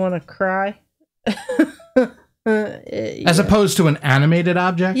makes me want to cry. As opposed to an animated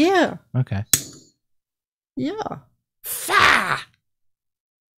object? Yeah. Okay. Yeah. Fa!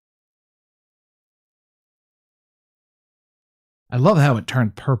 I love how it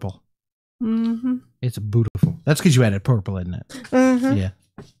turned purple. Mm-hmm. It's beautiful. That's because you added purple, isn't it? Mm-hmm. Yeah.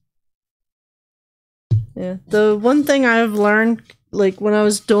 Yeah. The one thing I've learned, like when I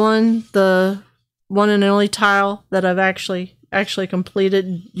was doing the one and only tile that I've actually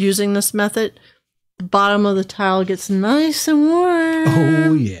completed using this method, the bottom of the tile gets nice and warm.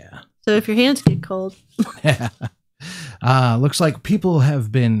 Oh, yeah. So if your hands get cold. Looks like people have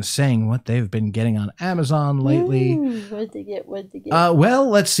been saying what they've been getting on Amazon lately. Ooh, what'd they get? Well,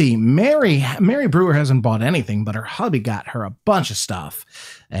 let's see. Mary Brewer hasn't bought anything, but her hubby got her a bunch of stuff.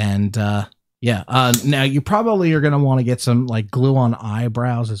 And, now you probably are going to want to get some like glue on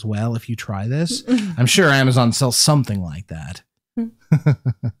eyebrows as well if you try this. I'm sure Amazon sells something like that.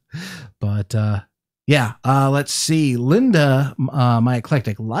 But, let's see. Linda, My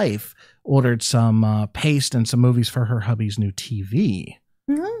Eclectic Life, ordered some paste and some movies for her hubby's new TV.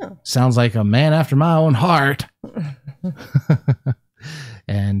 Oh. Sounds like a man after my own heart.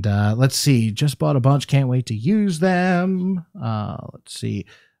 And let's see. Just bought a bunch. Can't wait to use them. Let's see.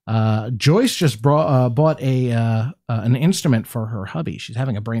 Joyce just bought an instrument for her hubby. She's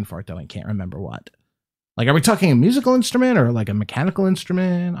having a brain fart, though, and can't remember what. Like, are we talking a musical instrument or like a mechanical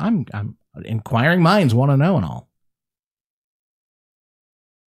instrument? I'm inquiring minds want to know and all.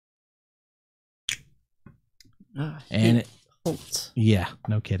 And yeah,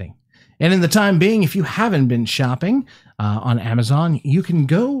 no kidding. And in the time being, if you haven't been shopping on Amazon, you can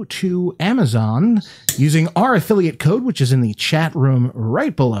go to Amazon using our affiliate code, which is in the chat room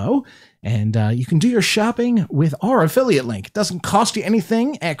right below. And you can do your shopping with our affiliate link. It doesn't cost you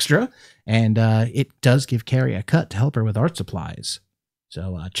anything extra. And it does give Carrie a cut to help her with art supplies.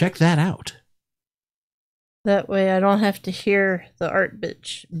 So check that out. That way I don't have to hear the art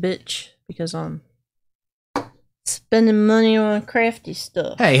bitch because I'm spending money on crafty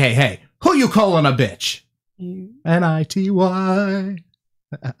stuff. Hey. Who you calling a bitch? You. N-I-T-Y.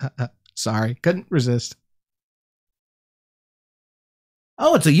 Sorry, couldn't resist.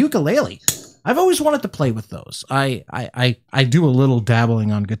 Oh, it's a ukulele. I've always wanted to play with those. I do a little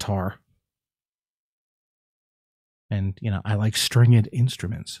dabbling on guitar. And, I like stringed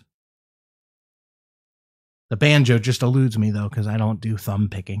instruments. The banjo just eludes me, though, because I don't do thumb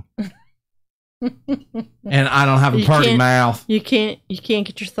picking. And I don't have a party mouth. You can't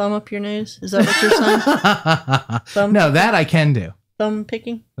get your thumb up your nose? Is that what you're saying? No, that I can do. Thumb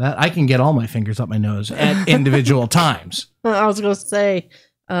picking? That I can get all my fingers up my nose at individual times. I was going to say,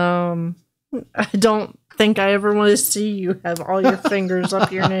 I don't think I ever want to see you have all your fingers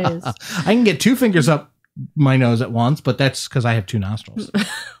up your nose. I can get 2 fingers up my nose at once, but that's because I have 2 nostrils.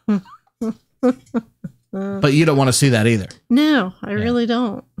 But you don't want to see that either. No, I really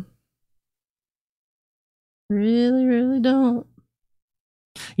don't. Really don't.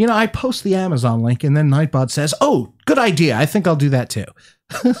 I post the Amazon link and then Nightbot says, "Oh, good idea. I think I'll do that too."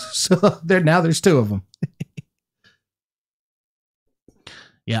 So there's 2 of them.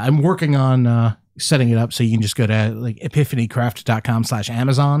 Yeah, I'm working on setting it up so you can just go to like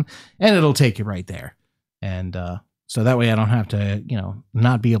epiphanycraft.com/Amazon and it'll take you right there. And so that way I don't have to,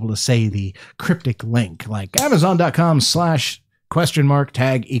 not be able to say the cryptic link like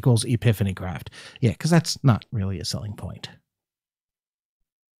Amazon.com/?tag equals epiphanycraft. Yeah, because that's not really a selling point.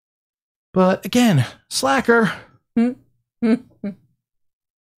 But again, slacker. At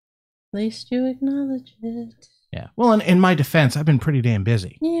least you acknowledge it. Yeah. Well, in my defense, I've been pretty damn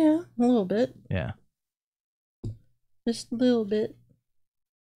busy. Yeah, a little bit. Yeah. Just a little bit.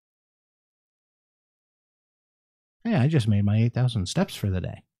 Hey, I just made my 8,000 steps for the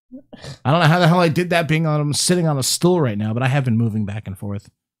day. I don't know how the hell I did that being sitting on a stool right now, but I have been moving back and forth.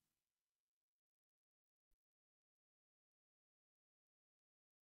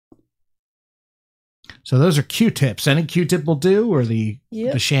 So those are Q-tips. Any Q-tip will do, or the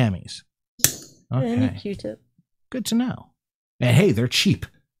chamois? Okay. Any Q-tip. Good to know. And hey, they're cheap.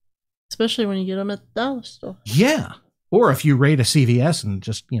 Especially when you get them at the dollar store. Yeah. Or if you raid a CVS and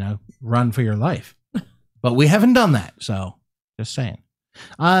just, run for your life. But we haven't done that, so just saying.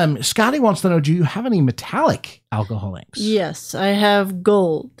 Scotty wants to know, do you have any metallic alcohol inks? Yes, I have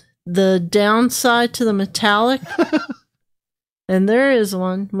gold. The downside to the metallic, and there is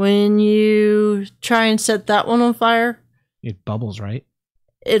one, when you try and set that one on fire, it bubbles, right?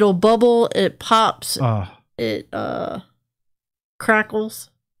 It'll bubble, it pops, Oh. It crackles.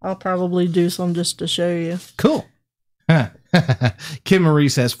 I'll probably do some just to show you. Cool. Kim Marie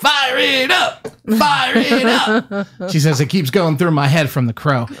says, fire it up! Fire it up! She says, it keeps going through my head from The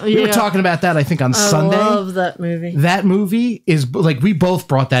Crow. We were talking about that, I think, on Sunday. I love that movie. That movie is, like, we both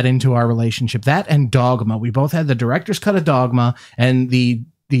brought that into our relationship. That and Dogma. We both had the director's cut of Dogma and the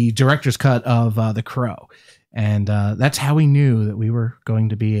director's cut of The Crow. And that's how we knew that we were going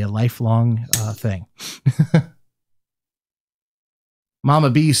to be a lifelong thing. Mama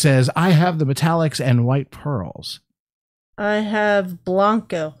B says, I have the metallics and white pearls. I have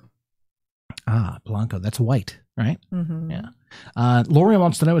Blanco. Ah, Blanco. That's white, right? Mm-hmm. Yeah. Lori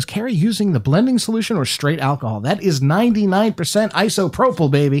wants to know, is Carrie using the blending solution or straight alcohol? That is 99% isopropyl,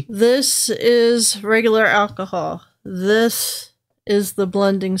 baby. This is regular alcohol. This is the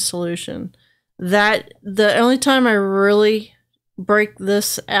blending solution. The only time I really break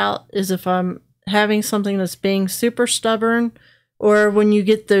this out is if I'm having something that's being super stubborn, or when you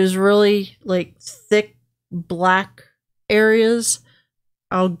get those really like thick black areas,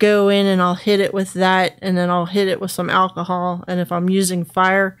 I'll go in and I'll hit it with that, and then I'll hit it with some alcohol, and if I'm using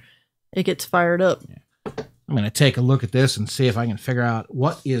fire, it gets fired up. Yeah. I'm going to take a look at this and see if I can figure out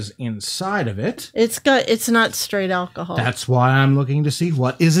what is inside of it. It's not straight alcohol. That's why I'm looking to see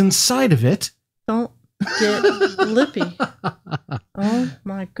what is inside of it. Don't get lippy. Oh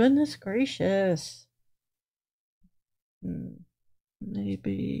my goodness gracious.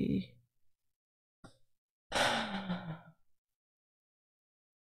 Maybe.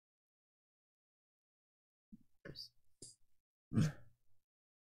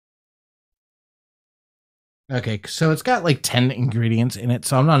 Okay, so it's got like 10 ingredients in it,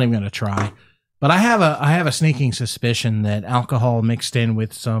 so I'm not even going to try. But I have a sneaking suspicion that alcohol mixed in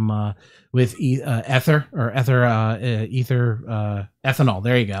with some ether or ethanol.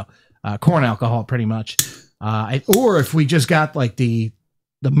 There you go, corn alcohol, pretty much. Or if we just got like the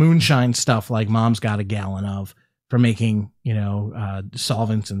moonshine stuff, like Mom's got a gallon of for making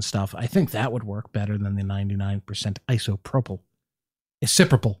solvents and stuff. I think that would work better than the 99% isopropyl,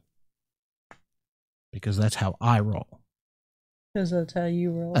 because that's how I roll. Because that's how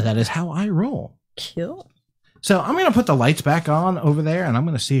you roll. That is how I roll. Kill. So I'm going to put the lights back on over there, and I'm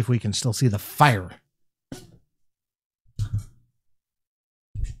going to see if we can still see the fire.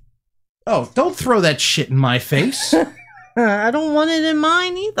 Oh, don't throw that shit in my face. I don't want it in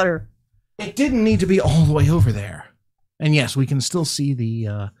mine either. It didn't need to be all the way over there. And yes, we can still see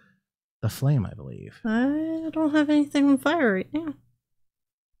the flame, I believe. I don't have anything on fire right now.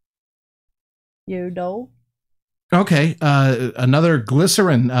 You know. Okay, another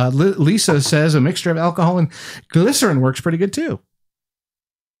glycerin. Lisa says a mixture of alcohol and glycerin works pretty good too.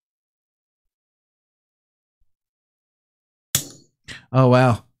 Oh,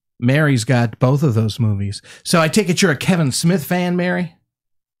 wow. Mary's got both of those movies. So I take it you're a Kevin Smith fan, Mary?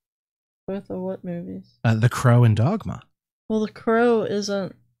 Both of what movies? The Crow and Dogma. Well, The Crow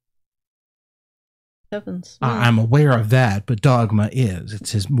isn't Kevin Smith. I'm aware of that, but Dogma is.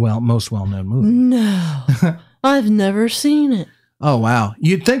 It's his most well-known movie. No. I've never seen it. Oh, wow.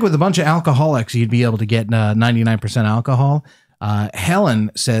 You'd think with a bunch of alcoholics, you'd be able to get 99% alcohol. Helen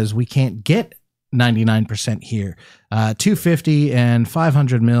says we can't get 99% here. 250 and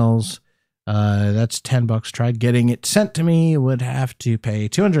 500 mils. That's $10. Tried getting it sent to me. Would have to pay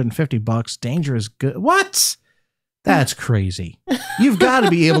 $250. Danger is good. What? That's crazy. You've got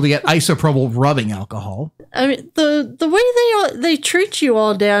to be able to get isopropyl rubbing alcohol. I mean, the way they treat you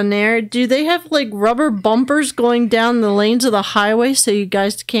all down there, do they have like rubber bumpers going down the lanes of the highway so you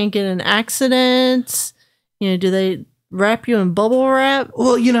guys can't get in accidents? Do they wrap you in bubble wrap?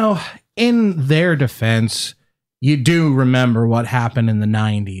 Well, in their defense, you do remember what happened in the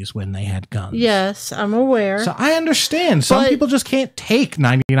 90s when they had guns. Yes, I'm aware. So I understand. Some people just can't take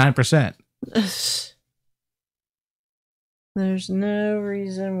 99%. There's no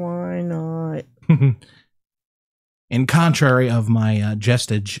reason why not. In contrary of my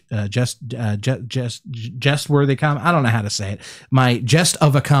jest-worthy comment, I don't know how to say it. My jest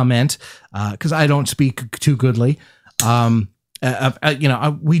of a comment, because I don't speak too goodly. We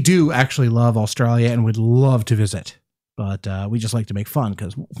do actually love Australia and would love to visit, but we just like to make fun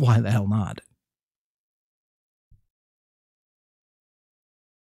because why the hell not?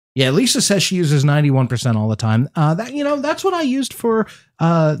 Yeah, Lisa says she uses 91% all the time. That's what I used for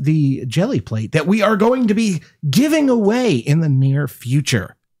the jelly plate that we are going to be giving away in the near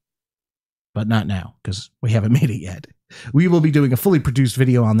future. But not now, because we haven't made it yet. We will be doing a fully produced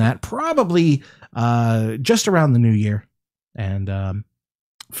video on that, probably just around the new year. And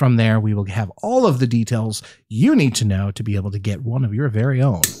from there, we will have all of the details you need to know to be able to get one of your very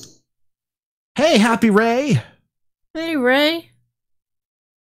own. Hey, Happy Ray! Hey, Ray.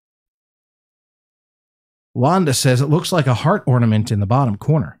 Wanda says it looks like a heart ornament in the bottom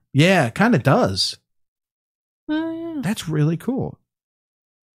corner. Yeah, it kind of does. Oh, yeah. That's really cool.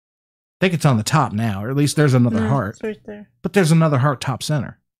 I think it's on the top now, or at least there's another heart. It's right there. But there's another heart top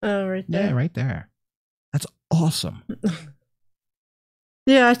center. Oh, right there. Yeah, right there. That's awesome.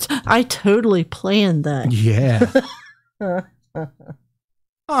 Yeah, I totally planned that. Yeah.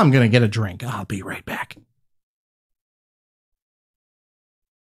 I'm going to get a drink. I'll be right back.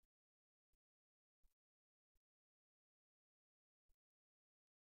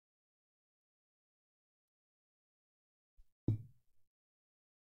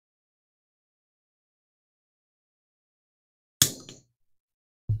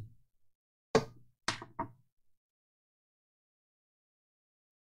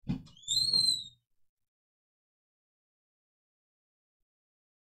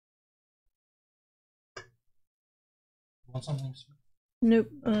 Want something? Nope,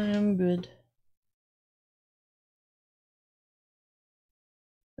 I'm good.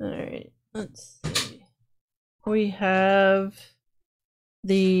 Alright, let's see. We have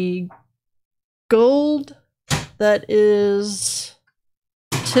the gold that is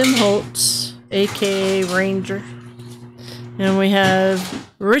Tim Holtz, aka Ranger. And we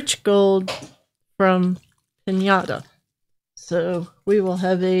have rich gold from Pinata. So we will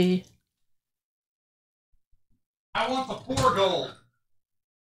have a... I want the poor gold.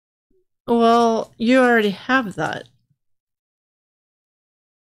 Well, you already have that.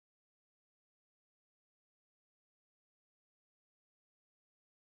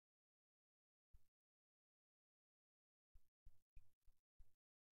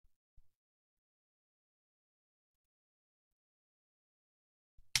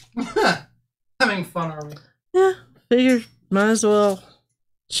 Having fun, are we? Yeah, figured might as well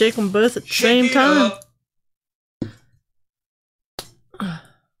shake them both at the same time.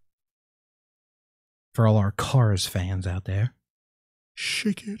 For all our Cars fans out there,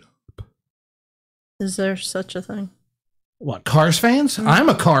 shake it up. Is there such a thing? What, Cars fans? Mm-hmm. I'm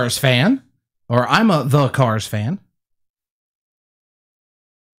a Cars fan. Or I'm the Cars fan.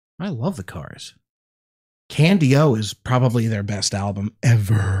 I love the Cars. Candy O is probably their best album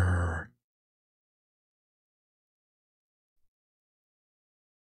ever.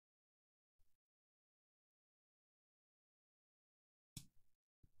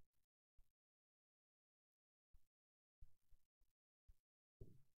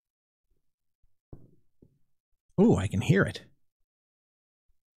 Ooh, I can hear it.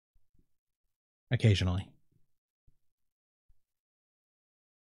 Occasionally.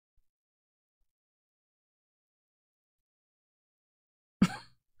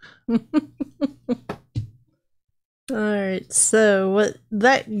 Alright, so what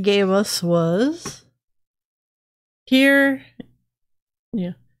that gave us was here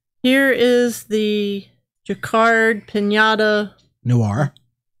is the Jacquard Pinata Noir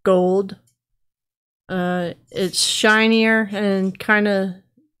gold. It's shinier and kind of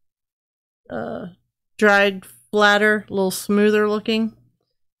dried flatter, a little smoother looking.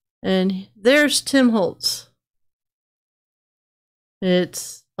 And there's Tim Holtz.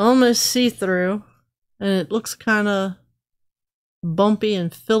 It's almost see-through, and it looks kind of bumpy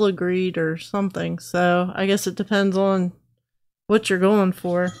and filigreed or something. So I guess it depends on what you're going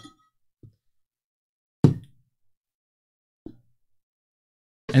for.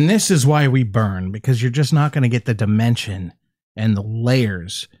 And this is why we burn, because you're just not going to get the dimension and the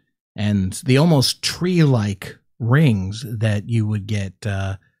layers and the almost tree-like rings that you would get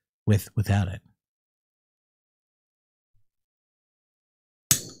without it.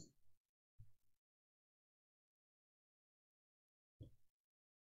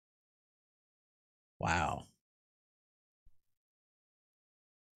 Wow.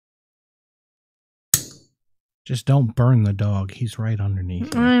 Just don't burn the dog. He's right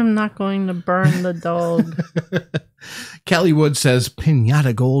underneath you. I am not going to burn the dog. Kelly Wood says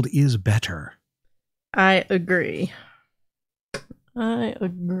pinata gold is better. I agree. I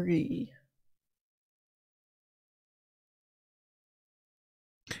agree.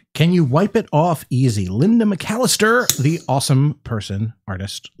 Can you wipe it off easy? Linda McAllister, the awesome person,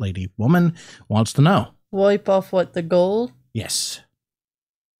 artist, lady, woman, wants to know. Wipe off what, the gold? Yes.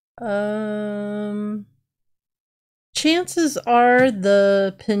 Chances are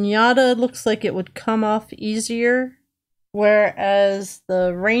the pinata looks like it would come off easier, whereas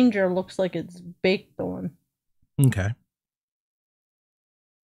the Ranger looks like it's baked on. Okay.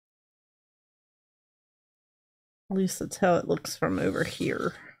 At least that's how it looks from over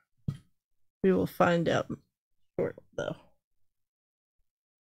here. We will find out shortly, though.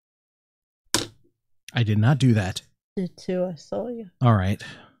 I did not do that. Did too, I saw you. All right.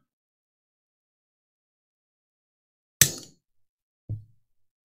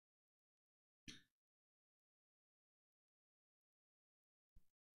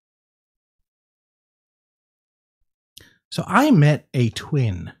 So I met a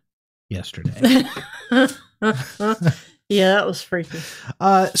twin yesterday. Yeah, that was freaky.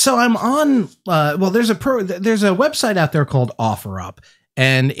 So I'm on. Well, there's a website out there called OfferUp,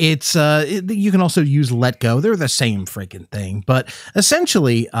 and it's you can also use Let Go. They're the same freaking thing, but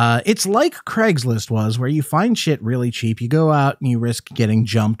essentially, it's like Craigslist was, where you find shit really cheap. You go out and you risk getting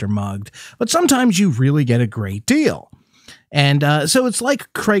jumped or mugged, but sometimes you really get a great deal. And so it's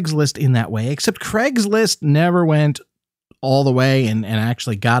like Craigslist in that way, except Craigslist never went all the way and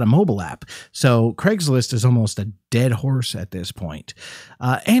actually got a mobile app. So Craigslist is almost a dead horse at this point.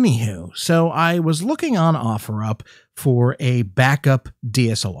 Anywho, so I was looking on OfferUp for a backup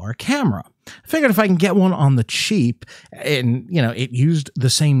DSLR camera. I figured if I can get one on the cheap, and, you know, it used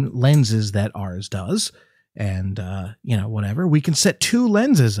the same lenses that ours does, and, you know, whatever, we can set two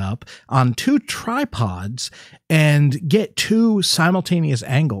lenses up on two tripods and get two simultaneous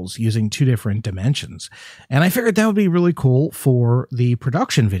angles using two different dimensions. And I figured that would be really cool for the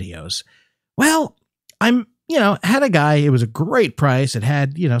production videos. Well, had a guy, it was a great price. It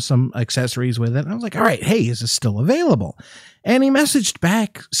had, you know, some accessories with it. And I was like, all right, hey, is this still available? And he messaged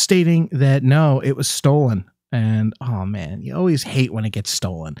back stating that no, it was stolen. And, oh man, you always hate when it gets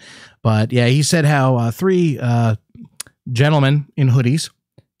stolen. But yeah, he said how three gentlemen in hoodies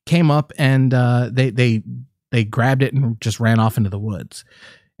came up and they grabbed it and just ran off into the woods.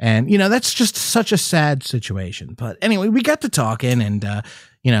 And, you know, that's just such a sad situation. But anyway, we got to talking and,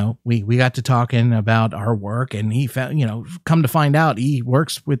 you know, we got to talking about our work, and he found, you know, come to find out he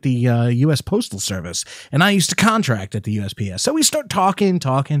works with the U.S. Postal Service, and I used to contract at the USPS. So we start talking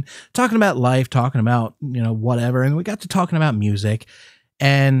about life, talking about, you know, whatever. And we got to talking about music,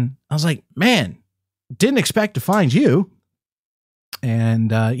 and I was like, man, didn't expect to find you.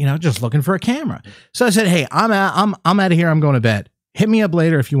 And, you know, just looking for a camera. So I said, hey, I'm out of here. I'm going to bed. Hit me up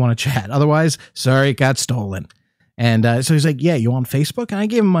later if you want to chat. Otherwise, sorry, it got stolen. And so he's like, yeah, you on Facebook? And I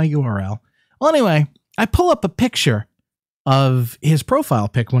gave him my URL. Well, anyway, I pull up a picture of his profile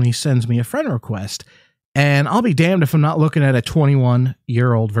pic when he sends me a friend request. And I'll be damned if I'm not looking at a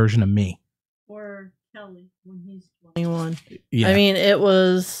 21-year-old version of me. Or Kelly when he's 21. Yeah. I mean, it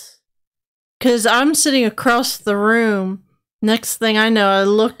was... Because I'm sitting across the room. Next thing I know, I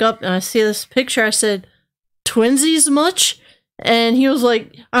look up and I see this picture. I said, twinsies much? And he was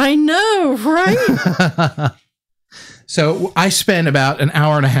like, I know, right? So I spent about an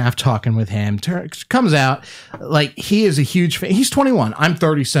hour and a half talking with him. Comes out like he is a huge fan. He's 21. I'm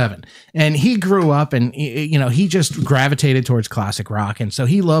 37. And he grew up and, you know, he just gravitated towards classic rock. And so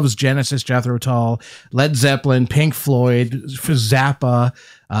he loves Genesis, Jethro Tull, Led Zeppelin, Pink Floyd, Zappa,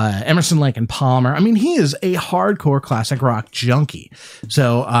 Emerson, Lake and Palmer. I mean, he is a hardcore classic rock junkie.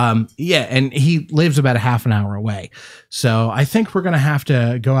 So, yeah, and he lives about a half an hour away. So I think we're going to have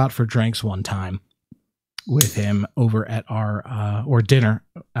to go out for drinks one time with him over at our or dinner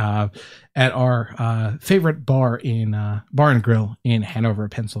at our favorite bar and grill in Hanover,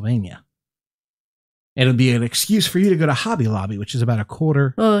 Pennsylvania. It'll be an excuse for you to go to Hobby Lobby, which is about a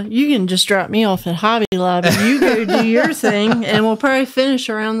quarter. Well, you can just drop me off at Hobby Lobby. You go do your thing, and we'll probably finish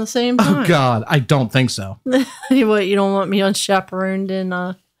around the same time. Oh God, I don't think so. What, you don't want me unchaperoned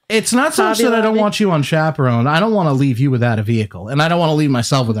in It's not so much that I don't want you unchaperoned. I don't want to leave you without a vehicle, and I don't want to leave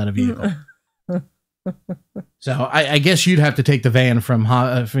myself without a vehicle. So I guess you'd have to take the van from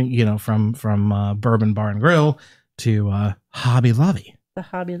Bourbon Bar and Grill to Hobby Lobby. The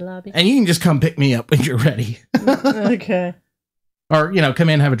Hobby Lobby. And you can just come pick me up when you're ready. Okay. Or, you know, come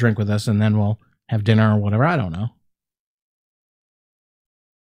in, have a drink with us, and then we'll have dinner or whatever. I don't know.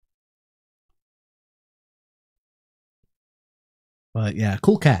 But yeah,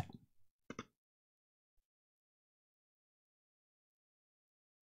 cool cat.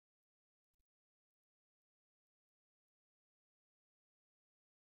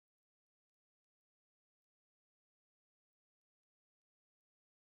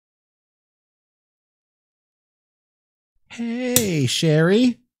 Hey,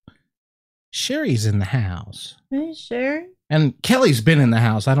 Sherry. Sherry's in the house. Hey, Sherry. And Kelly's been in the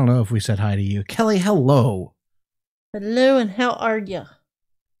house. I don't know if we said hi to you. Kelly, hello. Hello, and how are you?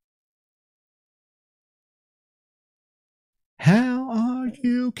 How are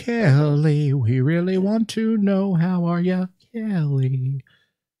you, Kelly? We really want to know. How are you, Kelly?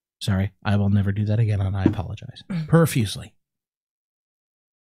 Sorry, I will never do that again, and I apologize profusely.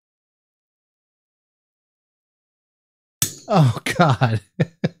 Oh, God.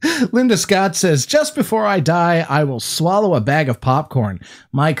 Linda Scott says, just before I die, I will swallow a bag of popcorn.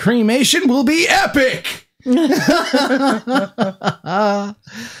 My cremation will be epic.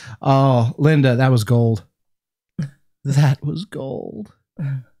 Oh, Linda, that was gold. That was gold.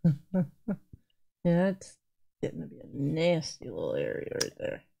 Yeah, it's getting to be a nasty little area right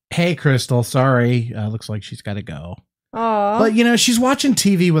there. Hey, Crystal, sorry. Looks like she's got to go. Aw. But, she's watching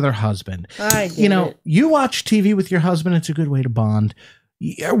TV with her husband. I get it. You watch TV with your husband. It's a good way to bond.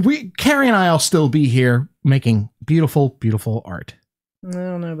 Carrie and I will still be here making beautiful, beautiful art. I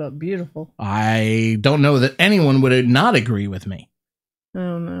don't know about beautiful. I don't know that anyone would not agree with me. I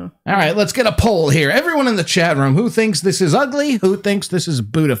don't know. All right, let's get a poll here. Everyone in the chat room, who thinks this is ugly? Who thinks this is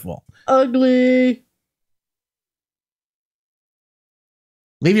beautiful? Ugly.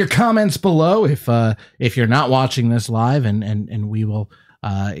 Leave your comments below if you're not watching this live, and we will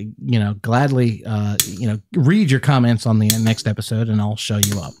gladly read your comments on the next episode, and I'll show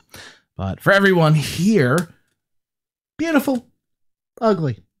you up. But for everyone here, beautiful,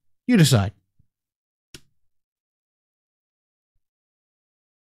 ugly, you decide.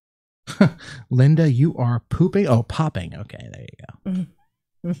 Linda, you are pooping. Oh, popping. Okay, there you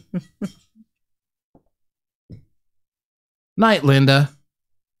go. Night, Linda.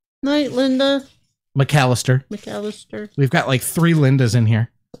 Night, Linda. McAllister. We've got like 3 Lindas in here.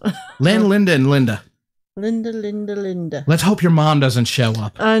 Linda, and Linda. Linda. Let's hope your mom doesn't show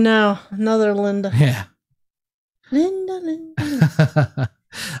up. I know. Another Linda. Yeah. Linda.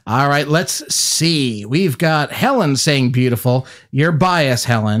 All right, let's see. We've got Helen saying beautiful. You're biased,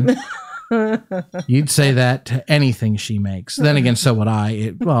 Helen. You'd say that to anything she makes. Then again, so would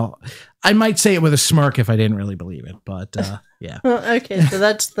I. I might say it with a smirk if I didn't really believe it, but yeah. Okay, so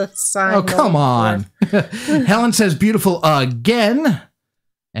that's the sign. Oh, come on. Helen says beautiful again.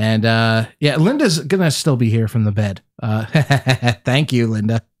 And Linda's going to still be here from the bed. Thank you,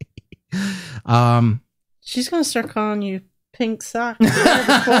 Linda. She's going to start calling you Pink Sock.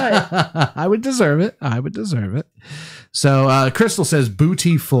 I would deserve it. So Crystal says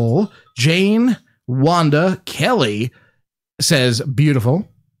bootyful. Jane, Wanda, Kelly says beautiful.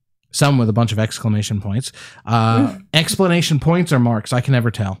 Some with a bunch of exclamation points. Explanation points or marks. I can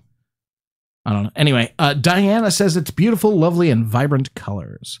never tell. I don't know. Anyway, Diana says it's beautiful, lovely, and vibrant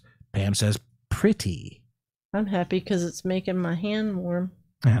colors. Pam says pretty. I'm happy because it's making my hand warm.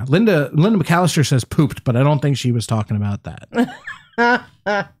 Yeah, Linda McAllister says pooped, but I don't think she was talking about that.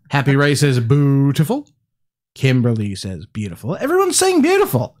 Happy Ray says beautiful. Kimberly says beautiful. Everyone's saying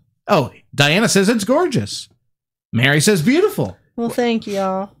beautiful. Oh, Diana says it's gorgeous. Mary says beautiful. Well, thank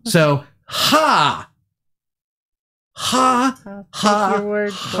y'all. So, ha. Your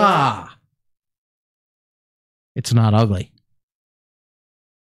word ha. It's not ugly.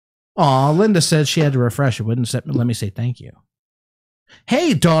 Aw, Linda said she had to refresh it. Wouldn't let me say thank you.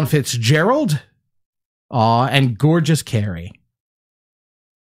 Hey, Dawn Fitzgerald. Aw, and gorgeous Carrie.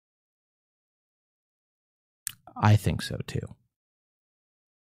 I think so, too.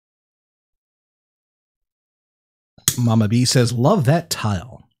 Mama B says, love that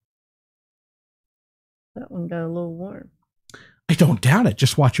tile. That one got a little warm. I don't doubt it.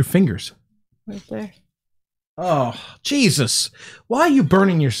 Just watch your fingers. Right there. Oh, Jesus. Why are you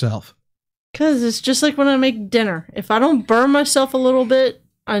burning yourself? Because it's just like when I make dinner. If I don't burn myself a little bit,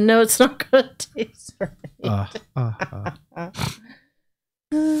 I know it's not going to taste right. All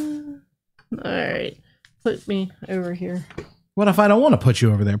right. Put me over here. What if I don't want to put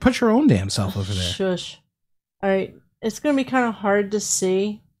you over there? Put your own damn self over there. Shush. All right. It's going to be kind of hard to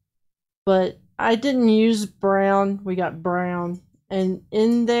see, but I didn't use brown. We got brown. And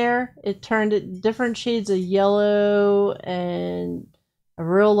in there, it turned it different shades of yellow and a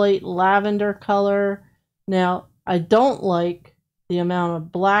real light lavender color. Now, I don't like the amount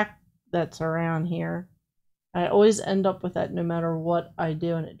of black that's around here. I always end up with that no matter what I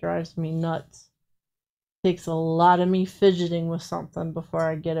do, and it drives me nuts. Takes a lot of me fidgeting with something before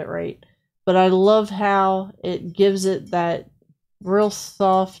I get it right. But I love how it gives it that real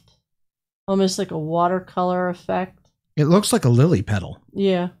soft, almost like a watercolor effect. It looks like a lily petal.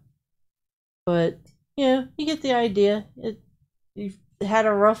 Yeah. But, you get the idea. You've had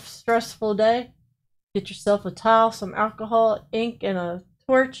a rough, stressful day. Get yourself a towel, some alcohol, ink, and a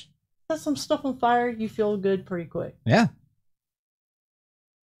torch. Set some stuff on fire. You feel good pretty quick. Yeah.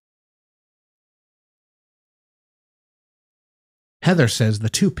 Heather says the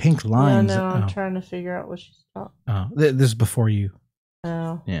two pink lines. Yeah, no, I'm trying to figure out what she's talking. Oh, this is before you.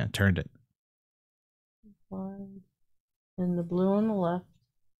 Oh. Yeah, turned it. Line and the blue on the left.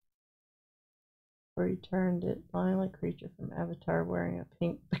 Where you turned it. Lion-like creature from Avatar wearing a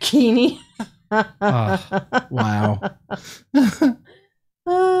pink bikini. Oh, wow.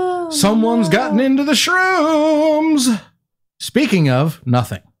 Oh, Someone's gotten into the shrooms. Speaking of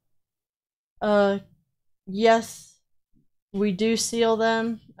nothing. Yes, we do seal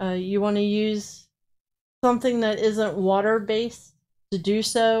them. You want to use something that isn't water-based to do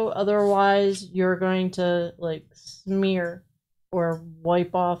so. Otherwise, you're going to like smear or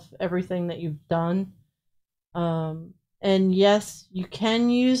wipe off everything that you've done. And yes, you can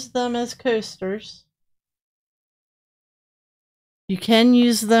use them as coasters. You can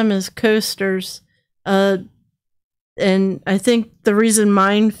use them as coasters. And I think the reason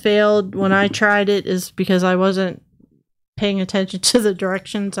mine failed when I tried it is because I wasn't paying attention to the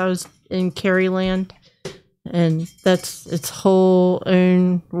directions. I was in Carryland, and that's its whole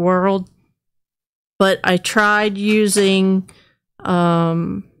own world. But I tried using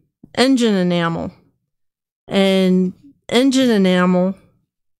engine enamel, and engine enamel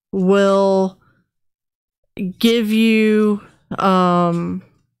will give you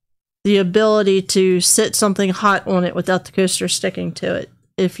the ability to sit something hot on it without the coaster sticking to it.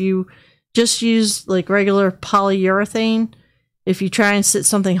 If you just use like regular polyurethane, if you try and sit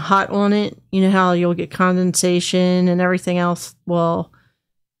something hot on it, you know how you'll get condensation and everything else. Well,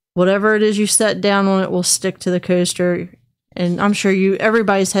 whatever it is you set down on it will stick to the coaster. And I'm sure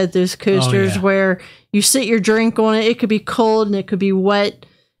everybody's had those coasters where you sit your drink on it. It could be cold and it could be wet,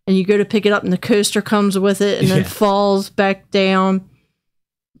 and you go to pick it up and the coaster comes with it and then falls back down.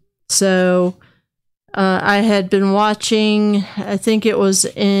 So I had been watching, I think it was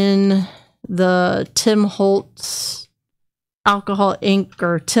in the Tim Holtz Alcohol Inc.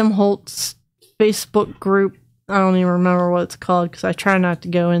 or Tim Holtz Facebook group. I don't even remember what it's called because I try not to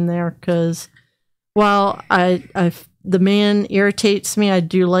go in there because while the man irritates me, I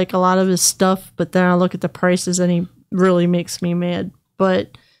do like a lot of his stuff, but then I look at the prices and he really makes me mad.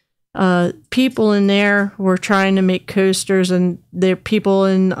 But people in there were trying to make coasters, and there are people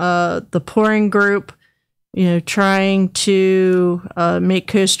in the pouring group, trying to make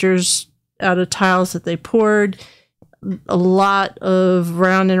coasters out of tiles that they poured. A lot of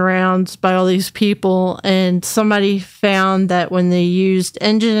round and rounds by all these people, and somebody found that when they used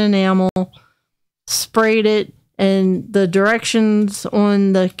engine enamel, sprayed it, and the directions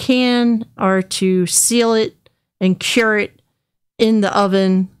on the can are to seal it and cure it in the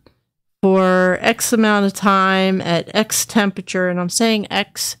oven for X amount of time at X temperature. And I'm saying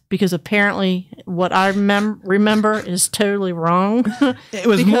X because apparently what I remember is totally wrong. It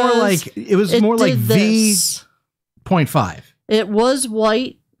was more like V.5. It was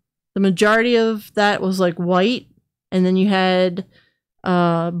white. The majority of that was like white, and then you had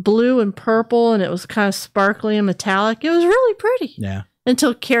blue and purple, and it was kind of sparkly and metallic. It was really pretty. Yeah.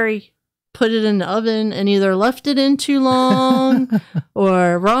 Until Carrie put it in the oven and either left it in too long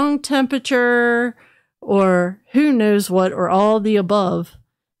or wrong temperature or who knows what, or all the above.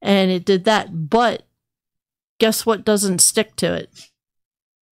 And it did that. But guess what doesn't stick to it?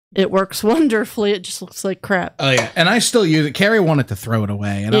 It works wonderfully. It just looks like crap. Oh, yeah. And I still use it. Carrie wanted to throw it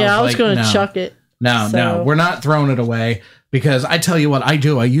away. And I was going to chuck it. No, we're not throwing it away, because I tell you what I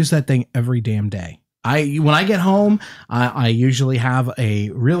do. I use that thing every damn day. When I get home, I usually have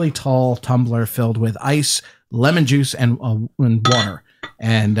a really tall tumbler filled with ice, lemon juice, and water.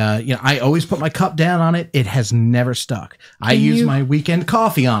 And I always put my cup down on it. It has never stuck. I use my weekend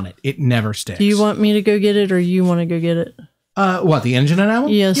coffee on it. It never sticks. Do you want me to go get it, or you want to go get it? What, the engine enamel?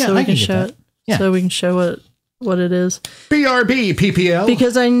 Yeah, so we can show it. Yeah. So we can show what it is. BRB PPL.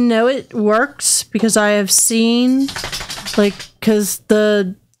 Because I know it works, because I have seen, because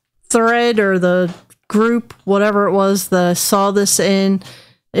the thread or the group, whatever it was that I saw this in,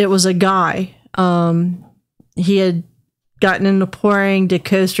 it was a guy. He had gotten into pouring, did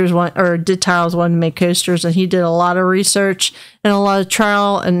coasters, did tiles, wanted to make coasters, and he did a lot of research and a lot of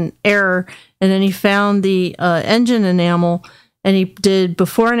trial and error. And then he found the engine enamel, and he did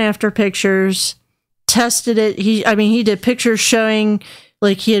before and after pictures, tested it. He did pictures showing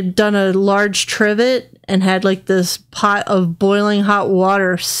he had done a large trivet and had this pot of boiling hot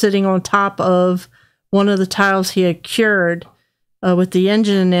water sitting on top of one of the tiles he had cured with the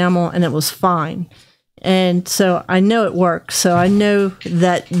engine enamel, and it was fine. And so I know it works. So I know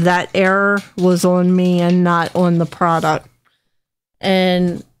that that error was on me and not on the product.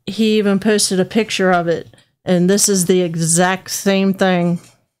 And he even posted a picture of it. And this is the exact same thing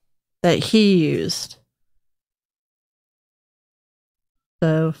that he used.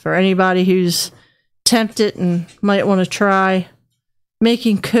 So for anybody who's tempted and might want to try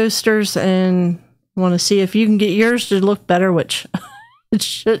making coasters and want to see if you can get yours to look better, which it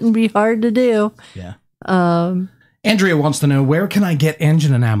shouldn't be hard to do. Yeah. Andrea wants to know, where can I get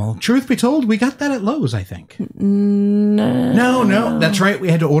engine enamel? Truth be told, we got that at Lowe's, I think. No, that's right. We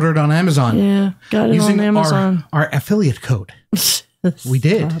had to order it on Amazon. Yeah, got it using on Amazon. Our affiliate code. We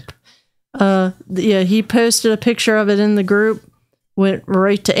did. Yeah, he posted a picture of it in the group, went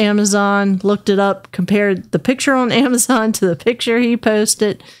right to Amazon, looked it up, compared the picture on Amazon to the picture he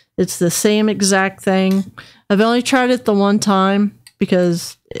posted. It's the same exact thing. I've only tried it the one time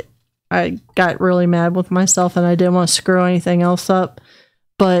because I got really mad with myself and I didn't want to screw anything else up.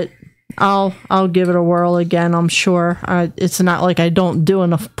 But I'll give it a whirl again, I'm sure. It's not like I don't do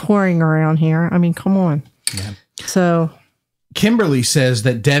enough pouring around here. I mean, come on. Yeah. So Kimberly says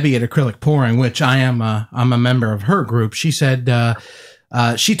that Debbie at Acrylic Pouring, which I'm a member of her group, she said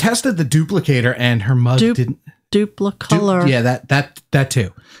she tested the duplicator and her mug didn't. Duplicolor. Yeah, that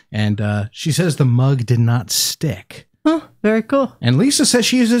too. And she says the mug did not stick. Huh, very cool. And Lisa says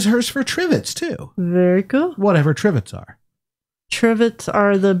she uses hers for trivets too. Very cool. Whatever trivets are. Trivets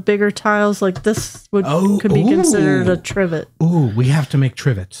are the bigger tiles, like this could be considered a trivet. Ooh, we have to make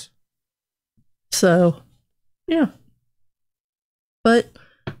trivets. So, yeah. But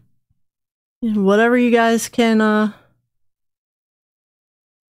whatever you guys can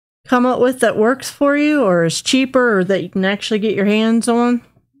come up with that works for you or is cheaper or that you can actually get your hands on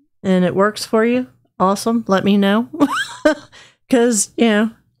and it works for you, awesome. Let me know. Because,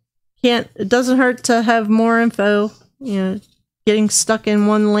 it doesn't hurt to have more info. Getting stuck in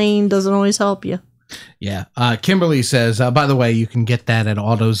one lane doesn't always help you. Yeah. Kimberly says, by the way, you can get that at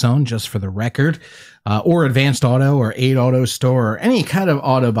AutoZone, just for the record, or Advanced Auto or 8 Auto Store or any kind of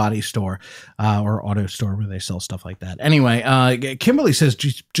auto body store or auto store where they sell stuff like that. Anyway, Kimberly says,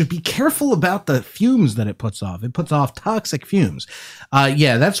 just be careful about the fumes that it puts off. It puts off toxic fumes.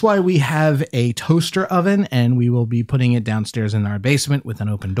 Yeah, that's why we have a toaster oven and we will be putting it downstairs in our basement with an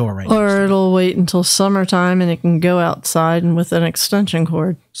open door right now. Or it'll wait until summertime and it can go outside and with an extension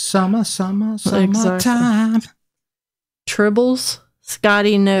cord. Summertime. Exactly. Tribbles?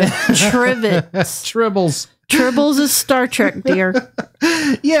 Scotty, no. Trivets. Tribbles is Star Trek, dear.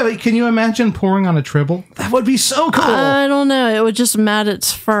 Yeah, but can you imagine pouring on a tribble? That would be so cool. I don't know. It would just mat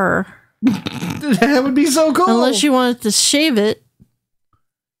its fur. That would be so cool. Unless you wanted to shave it.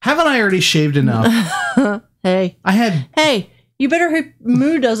 Haven't I already shaved enough? Hey. Hey, you better hope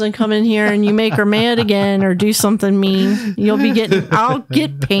Moo doesn't come in here and you make her mad again or do something mean. I'll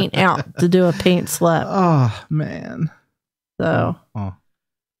get paint out to do a paint slap. Oh, man. So,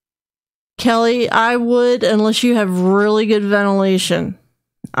 Kelly, I would, unless you have really good ventilation,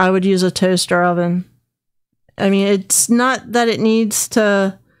 I would use a toaster oven. I mean, it's not that it needs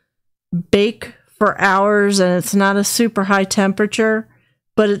to bake for hours and it's not a super high temperature,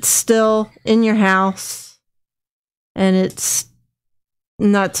 but it's still in your house and it's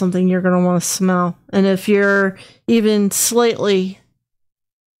not something you're going to want to smell. And if you're even slightly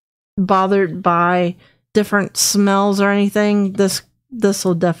bothered by different smells or anything, this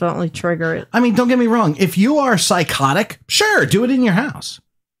will definitely trigger it. I mean, don't get me wrong. If you are psychotic, sure, do it in your house.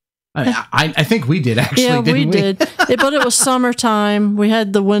 I think we did, actually. Yeah, we did. But it was summertime. We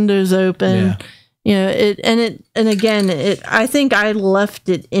had the windows open. Yeah. I think I left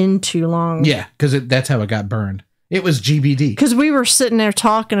it in too long. Yeah, because that's how it got burned. It was GBD. Because we were sitting there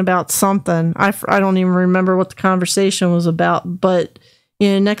talking about something. I don't even remember what the conversation was about. But,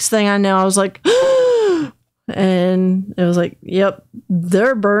 next thing I know, I was like, and it was like, yep,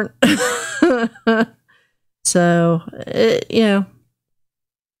 they're burnt. So,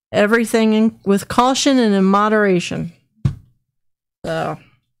 everything with caution and in moderation. So,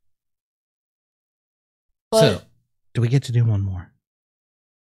 do we get to do one more?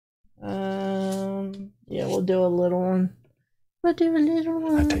 Yeah, we'll do a little one. I'll tell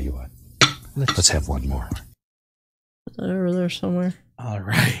you what. Let's have one more. Put that over there somewhere. All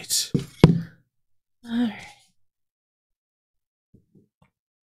right.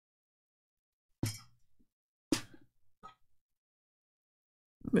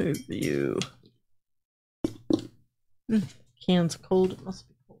 Move you. Can's cold. It must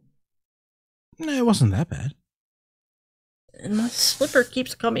be cold. No, it wasn't that bad. And my slipper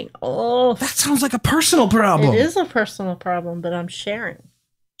keeps coming off. That sounds like a personal problem. It is a personal problem, but I'm sharing.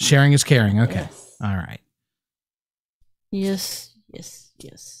 Sharing is caring. Okay. Yes. All right. Yes.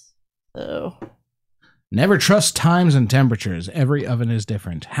 So. Never trust times and temperatures. Every oven is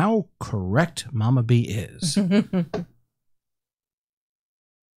different. How correct Mama B is.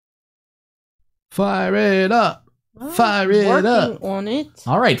 Fire it up. Fire it up. Working on it.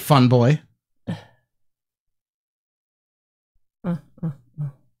 All right, fun boy.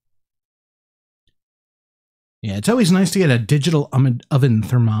 Yeah, it's always nice to get a digital oven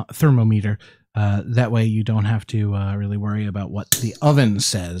thermometer. That way you don't have to really worry about what the oven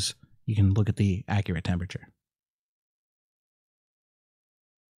says. You can look at the accurate temperature.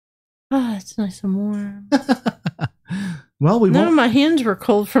 Ah, it's nice and warm. Well, None of my hands were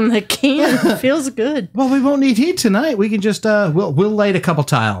cold from the can. It feels good. Well, we won't need heat tonight. We can just we'll light a couple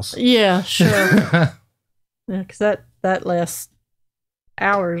tiles. Yeah, sure. Yeah, because that lasts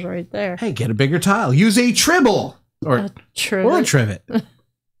hours right there. Hey, get a bigger tile. Use a tribble or a trivet.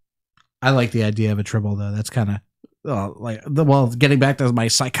 I like the idea of a tribble though. That's kind of getting back to my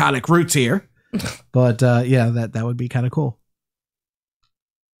psychotic roots here. But yeah, that would be kind of cool.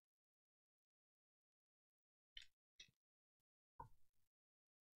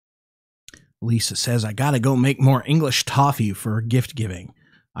 Lisa says, I gotta go make more English toffee for gift giving.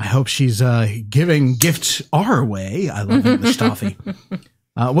 I hope she's giving gifts our way. I love English toffee.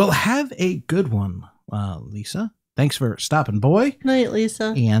 Well, have a good one, Lisa. Thanks for stopping, boy. Night,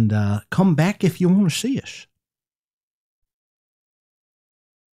 Lisa. And come back if you want to see us.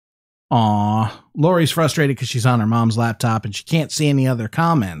 Aw, Lori's frustrated because she's on her mom's laptop and she can't see any other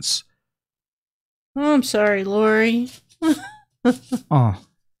comments. Oh, I'm sorry, Lori. Oh,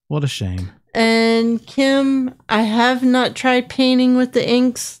 what a shame. And Kim, I have not tried painting with the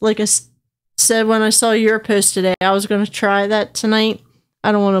inks. Like I said when I saw your post today, I was going to try that tonight.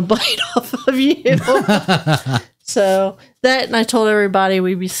 I don't want to bite off of you. So that, and I told everybody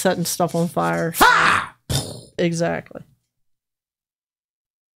we'd be setting stuff on fire. So. Exactly.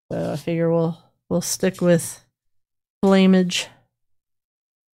 So I figure we'll stick with flamage.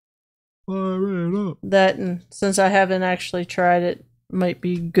 Fire it up. That, and since I haven't actually tried it, might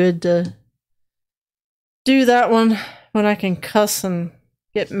be good to do that one when I can cuss and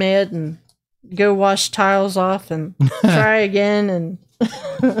get mad and go wash tiles off and try again and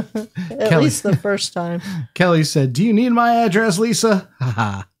at least the first time. Kelly said, do you need my address, Lisa?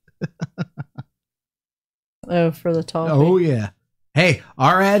 Oh, for the toffee. Oh, yeah. Hey,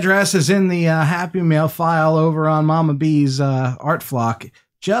 our address is in the Happy Mail file over on Mama B's art flock.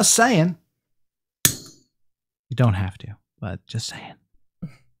 Just saying. You don't have to, but just saying.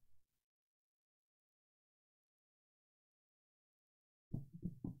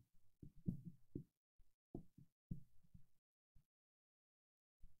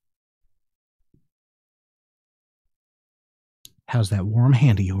 How's that warm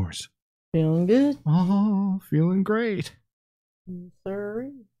hand of yours? Feeling good. Oh, feeling great.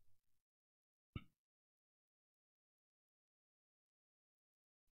 Sorry.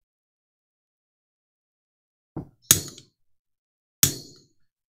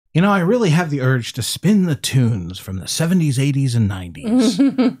 You know, I really have the urge to spin the tunes from the 70s, 80s, and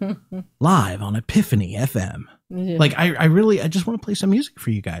 90s live on Epiphany FM. Yeah. Like, I just want to play some music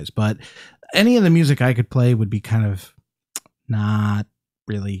for you guys, but any of the music I could play would be kind of not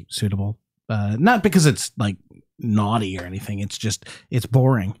really suitable. Not because it's like naughty or anything. It's just, it's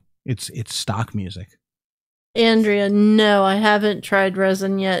boring. It's stock music. Andrea, no, I haven't tried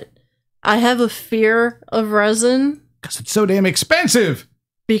resin yet. I have a fear of resin. Because it's so damn expensive.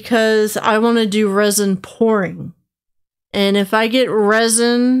 Because I want to do resin pouring. And if I get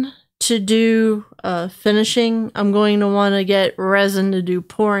resin to do finishing, I'm going to want to get resin to do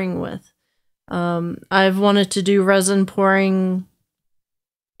pouring with. I've wanted to do resin pouring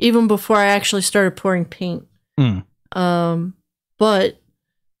even before I actually started pouring paint. But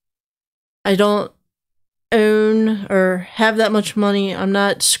I don't own or have that much money. I'm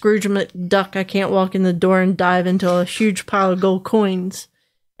not Scrooge McDuck. I can't walk in the door and dive into a huge pile of gold coins.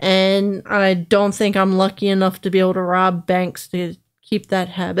 And I don't think I'm lucky enough to be able to rob banks to keep that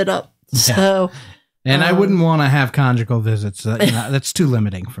habit up. Yeah. So, and I wouldn't want to have conjugal visits. That's too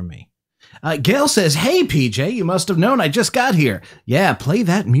limiting for me. Gail says, hey, PJ, you must have known I just got here. Yeah, play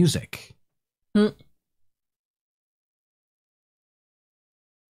that music.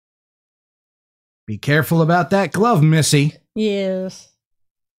 Be careful about that glove, Missy. Yes.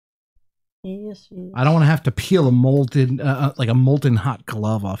 Yes. I don't want to have to peel a molten hot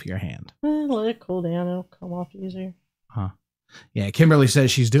glove off your hand. Let it cool down; it'll come off easier. Huh? Yeah. Kimberly says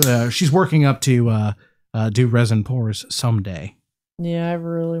she's working up to do resin pours someday. Yeah, I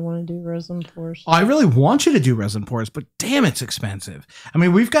really want to do resin pours. I really want you to do resin pours, but damn, it's expensive. I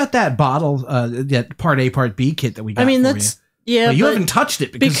mean, we've got that bottle, that part A, part B kit that we got. I mean, for that's you. yeah. But you haven't touched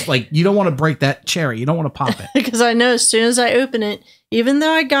it because, like, you don't want to break that cherry. You don't want to pop it because I know as soon as I open it, even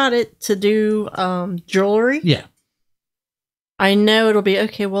though I got it to do jewelry, yeah, I know it'll be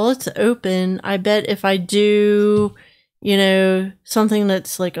okay. Well, it's open. I bet if I do, something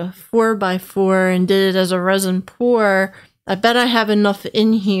that's like a 4x4 and did it as a resin pour, I bet I have enough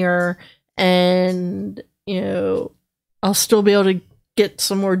in here, and I'll still be able to get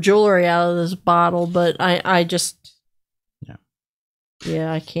some more jewelry out of this bottle. But I just,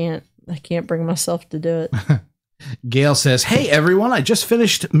 I can't bring myself to do it. Gail says, "Hey everyone, I just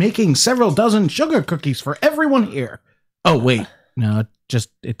finished making several dozen sugar cookies for everyone here." Oh wait, no,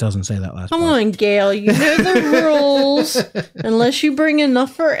 it doesn't say that last Come part. on, Gail, you know the rules. Unless you bring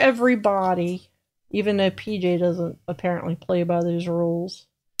enough for everybody. Even though PJ doesn't apparently play by those rules.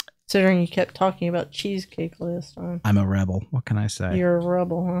 Considering you kept talking about cheesecake last time. I'm a rebel. What can I say? You're a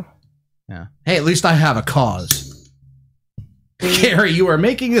rebel, huh? Yeah. Hey, at least I have a cause. Carrie, you are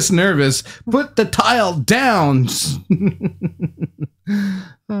making us nervous. Put the tile down.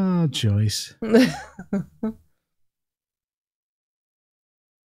 Oh, Joyce.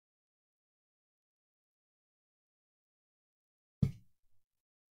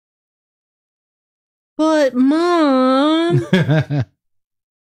 But, Mom...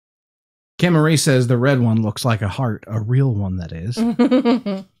 Kim Marie says the red one looks like a heart. A real one, that is.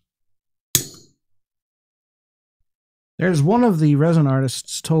 There's one of the resin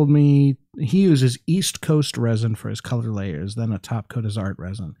artists told me he uses East Coast resin for his color layers, then a top coat is art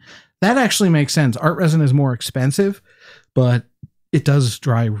resin. That actually makes sense. Art resin is more expensive, but it does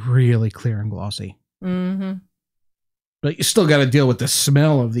dry really clear and glossy. Mm-hmm. But you still got to deal with the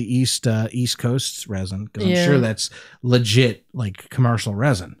smell of the East Coast resin, because I'm sure that's legit, like, commercial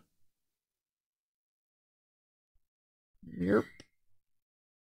resin. Yep.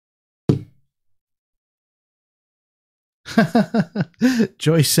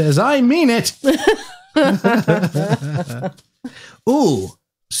 Joyce says, "I mean it." Ooh,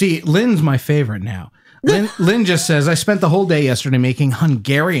 see, Lynn's my favorite now. Lynn just says, "I spent the whole day yesterday making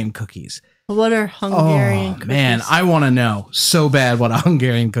Hungarian cookies." What are Hungarian cookies? Man, I want to know so bad what a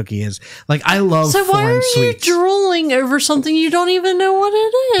Hungarian cookie is. Like, I love foreign sweets. So why are you drooling over something you don't even know what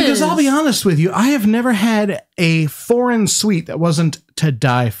it is? Because I'll be honest with you, I have never had a foreign sweet that wasn't to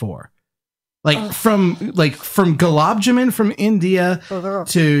die for. Like, from gulab jamun from India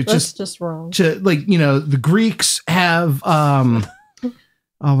to just wrong. To, like, the Greeks have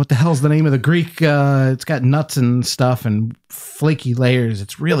what the hell's the name of the Greek? It's got nuts and stuff and flaky layers.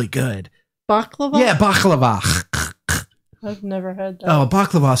 It's really good. Baklava? Yeah, baklava. I've never had that. Oh,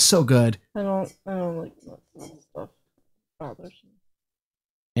 baklava is so good. I don't like nuts and stuff. Bothers me.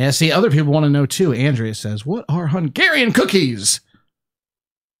 Yeah, see, other people want to know too. Andrea says, "What are Hungarian cookies?"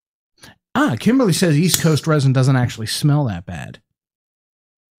 Kimberly says East Coast resin doesn't actually smell that bad.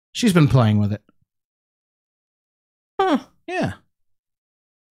 She's been playing with it. Huh. Yeah.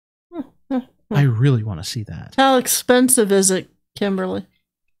 I really want to see that. How expensive is it, Kimberly?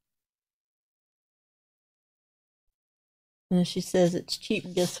 And she says it's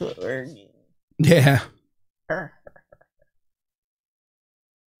cheap. Guess what we're getting? Yeah. I've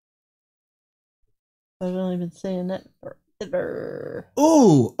only been saying that forever.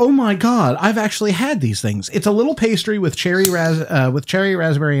 Oh my God! I've actually had these things. It's a little pastry with cherry,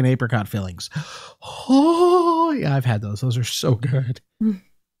 raspberry, and apricot fillings. Oh yeah, I've had those. Those are so good.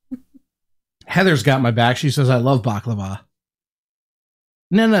 Heather's got my back. She says I love baklava.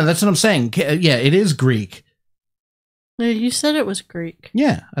 No, that's what I'm saying. Yeah, it is Greek. No, you said it was Greek.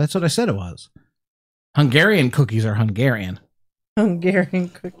 Yeah, that's what I said it was. Hungarian cookies are Hungarian. Hungarian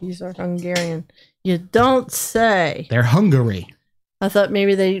cookies are Hungarian. You don't say. They're Hungary. I thought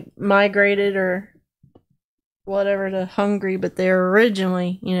maybe they migrated or whatever to Hungary, but they're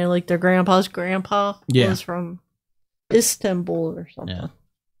originally, like their grandpa's grandpa was from Istanbul or something. Yeah.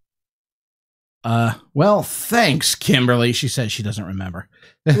 Well, thanks, Kimberly. She says she doesn't remember.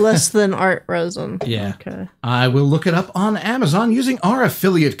 Less than art resin. Yeah. Okay. I will look it up on Amazon using our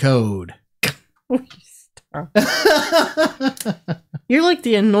affiliate code. You're like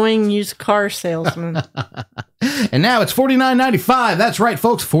the annoying used car salesman. And now it's $49.95. That's right,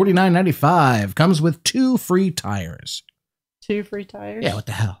 folks. $49.95 comes with 2 free tires. 2 free tires? Yeah, what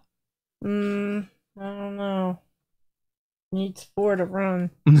the hell? I don't know. Needs 4 to run.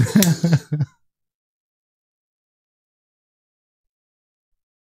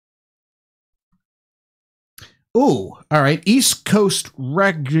 Ooh, all right. East Coast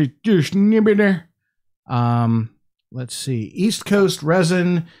regular. let's see. East Coast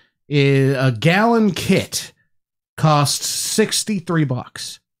resin is a gallon kit costs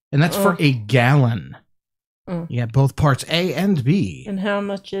 $63, and that's for a gallon. You got both parts A and B. And how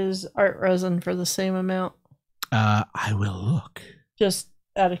much is art resin for the same amount? I will look. Just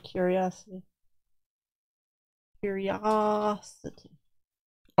out of curiosity. Curiosity.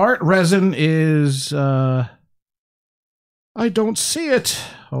 Art resin is I don't see it.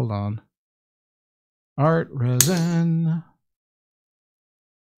 Hold on. Art resin.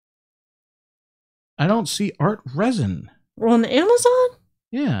 I don't see art resin. We're on Amazon?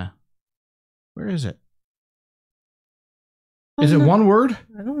 Yeah. Where is it? Is it one word?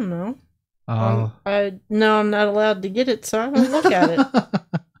 I don't know. No, I'm not allowed to get it, so I don't look at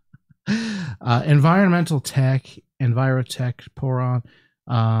it. Environmental tech, Envirotech, Poron,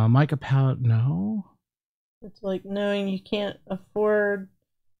 mica palette. No. It's like knowing you can't afford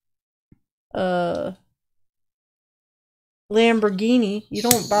Lamborghini. You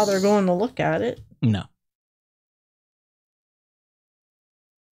don't bother going to look at it. No.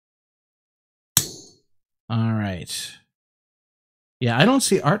 All right. Yeah, I don't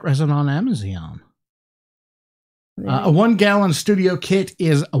see art resin on Amazon. A 1 gallon studio kit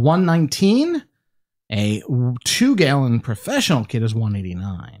is $119. A 2 gallon professional kit is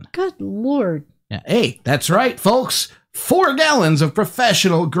 $189. Good Lord. Yeah, hey, that's right, folks. 4 gallons of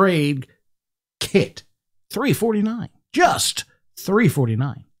professional grade kit, $349. Just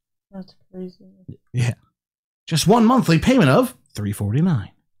 $349. That's crazy. Yeah, just one monthly payment of $349.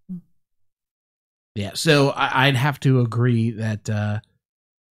 Yeah, so I'd have to agree that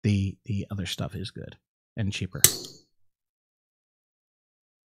the other stuff is good and cheaper.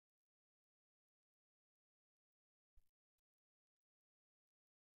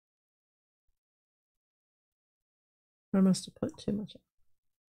 I must have put too much.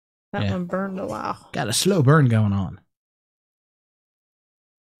 That one burned a while. Got a slow burn going on.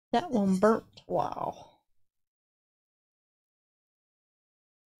 That one burnt a while.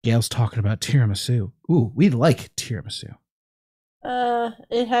 Gail's talking about tiramisu. Ooh, we like tiramisu.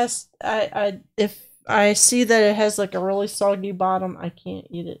 It has. If I see that it has like a really soggy bottom, I can't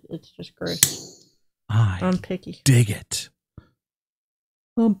eat it. It's just gross. I'm picky. Dig it.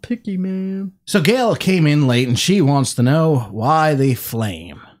 I'm picky, man. So Gail came in late and she wants to know why the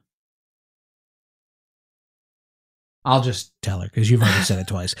flame. I'll just tell her because you've already said it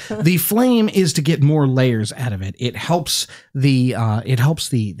twice. The flame is to get more layers out of it. It helps it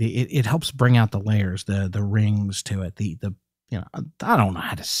helps bring out the layers, the rings to it. I don't know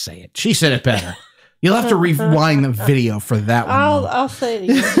how to say it. She said it better. You'll have to rewind the video for that one. I'll say it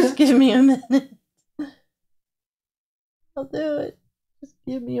again. Just give me a minute. I'll do it. Just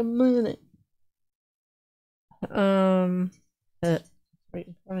give me a minute. Right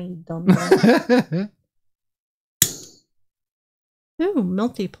in front of you, dumb. Ooh,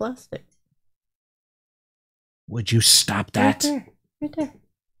 melty plastic. Would you stop that? Right there.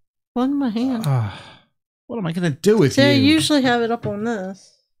 On my hand. What am I going to do with you? I usually have it up on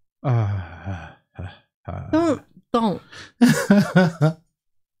this. Don't.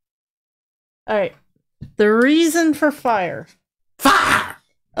 Alright. The reason for fire. Fire!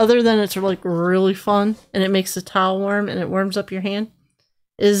 Other than it's like really fun and it makes the towel warm and it warms up your hand,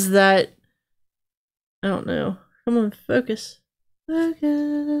 is that, I don't know. Come on, focus.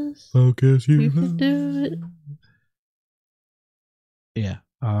 Focus. You can do it. Yeah.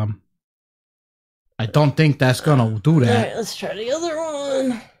 I don't think that's gonna do that. Alright, let's try the other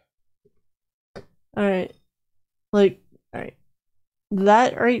one. Alright. Alright.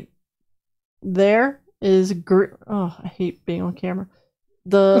 That right there is green. Oh, I hate being on camera.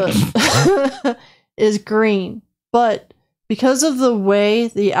 The is green. But because of the way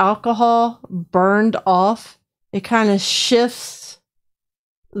the alcohol burned off, it kind of shifts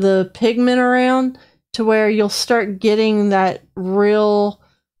the pigment around to where you'll start getting that real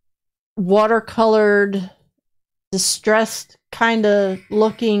watercolored, distressed kind of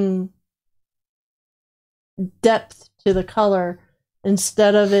looking depth to the color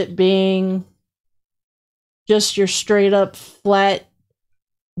instead of it being just your straight up flat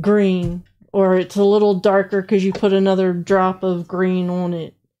green, or it's a little darker because you put another drop of green on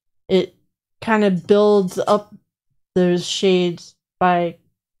it. It kind of builds up those shades by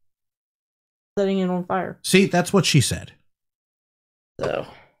setting it on fire. See, that's what she said. So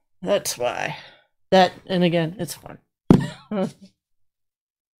that's why. That, and again, it's fun.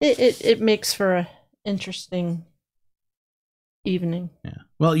 It makes for a interesting evening. Yeah.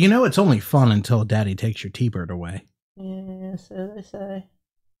 Well, you know it's only fun until Daddy takes your T-bird away. Yeah, so they say.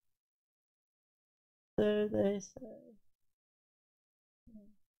 So they say.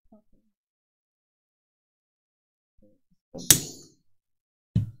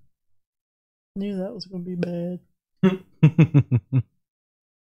 Knew that was going to be bad.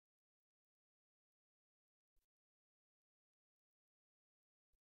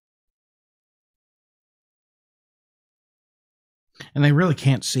 And they really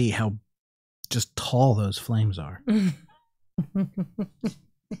can't see how just tall those flames are.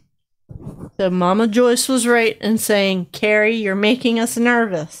 So Mama Joyce was right in saying, Carrie, you're making us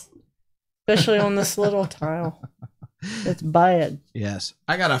nervous. Especially on this little tile. It's bad. Yes.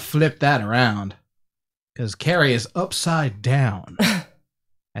 I got to flip that around. Because Carrie is upside down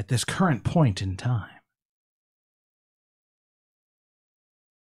at this current point in time.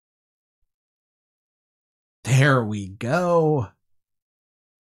 There we go.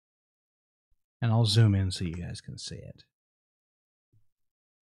 And I'll zoom in so you guys can see it.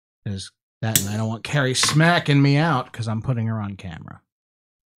 There's that, and I don't want Carrie smacking me out because I'm putting her on camera.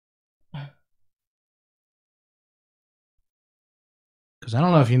 Because I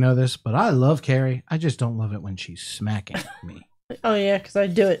don't know if you know this, but I love Carrie. I just don't love it when she's smacking me. Oh, yeah, because I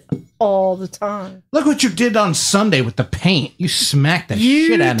do it all the time. Look what you did on Sunday with the paint. You smacked the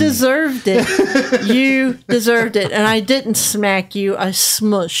shit out of me. You deserved it. You deserved it. And I didn't smack you. I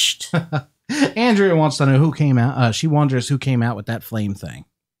smushed. Andrea wants to know who came out. She wonders who came out with that flame thing.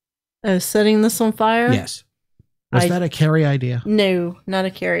 Oh, setting this on fire? Yes. Was that a Carrie idea? No, not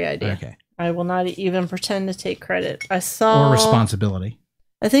a Carrie idea. Okay. I will not even pretend to take credit. I saw... Or responsibility.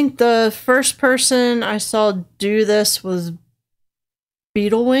 I think the first person I saw do this was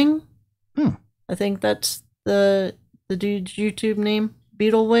Beetlewing. I think that's the dude's YouTube name.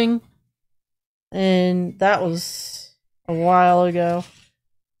 Beetlewing. And that was a while ago.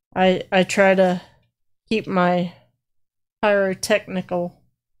 I try to keep my pyrotechnical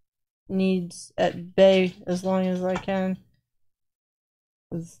needs at bay as long as I can.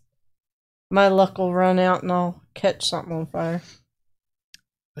 'Cause my luck will run out and I'll catch something on fire.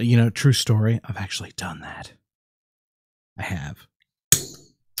 You know, true story, I've actually done that. I have.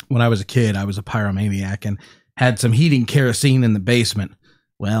 When I was a kid, I was a pyromaniac and had some heating kerosene in the basement.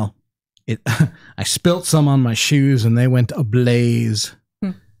 Well, I spilt some on my shoes and they went ablaze.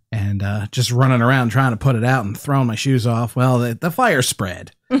 And just running around trying to put it out and throwing my shoes off. Well, the fire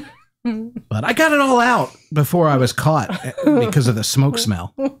spread. But I got it all out before I was caught because of the smoke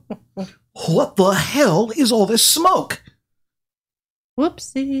smell. What the hell is all this smoke?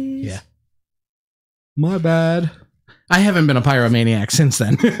 Whoopsies. Yeah. My bad. I haven't been a pyromaniac since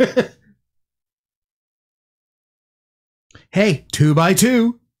then. Hey,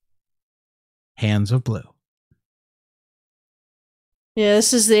 2x2. Hands of blue. Yeah,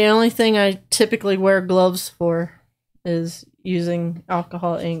 this is the only thing I typically wear gloves for, is using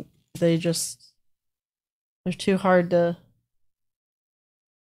alcohol ink. They're too hard to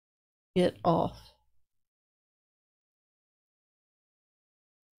get off.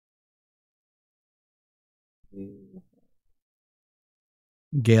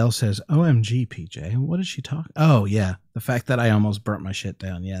 Gail says, OMG, PJ. What did she talk? Oh, yeah. The fact that I almost burnt my shit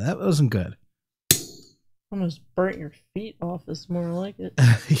down. Yeah, that wasn't good. Almost burnt your feet off is more like it.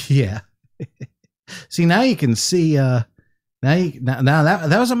 Yeah. See, now you can see, now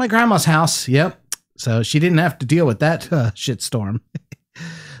that was at my grandma's house. Yep. So she didn't have to deal with that shitstorm.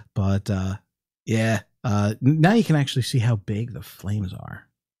 But, yeah. Now you can actually see how big the flames are.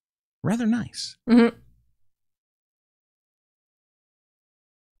 Rather nice. Mm-hmm.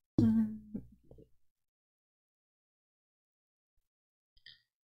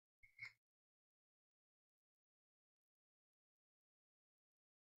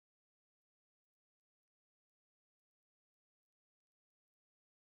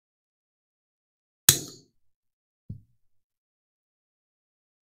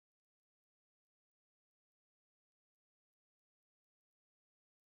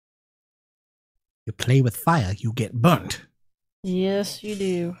 You play with fire, you get burnt. Yes, you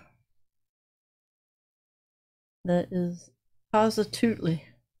do. That is positively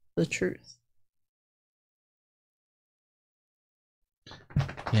the truth.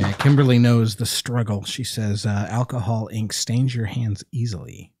 Yeah, Kimberly knows the struggle. She says alcohol ink stains your hands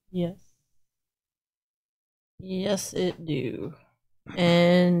easily. Yes. Yes, it do.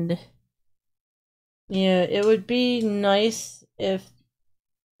 And yeah, it would be nice if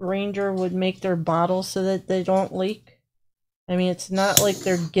Ranger would make their bottles so that they don't leak. I mean, it's not like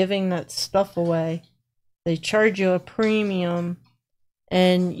they're giving that stuff away. They charge you a premium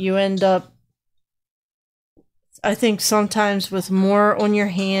and you end up, I think, sometimes with more on your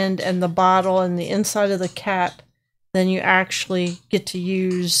hand and the bottle and the inside of the cap than you actually get to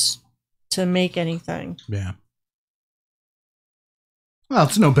use to make anything. Yeah. Well,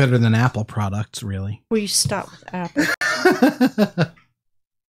 it's no better than Apple products, really. Will you stop with Apple?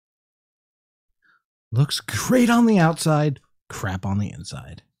 Looks great on the outside, crap on the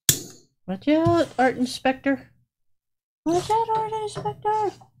inside. Watch out, art inspector. Watch out, art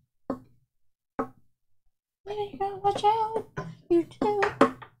inspector. There you go, watch out. You too.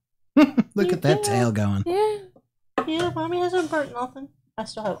 Look at that tail going. Yeah. Yeah, mommy hasn't burnt nothing. I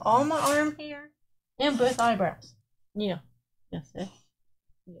still have all my arm hair and both eyebrows. Yeah. Yes, yeah.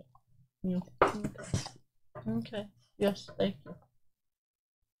 Yeah. Okay. Okay. Yes, thank you.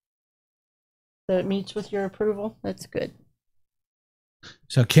 So it meets with your approval? That's good.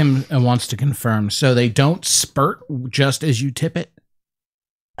 So Kim wants to confirm. So they don't spurt just as you tip it?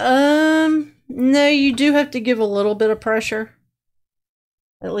 No, you do have to give a little bit of pressure.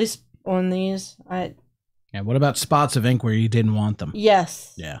 At least on these. Yeah, what about spots of ink where you didn't want them?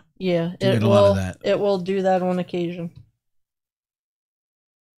 Yes. Yeah. Yeah. You get a lot of that. It will do that on occasion.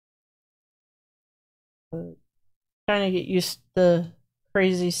 But trying to get used to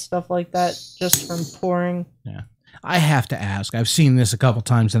crazy stuff like that just from pouring. Yeah. I have to ask. I've seen this a couple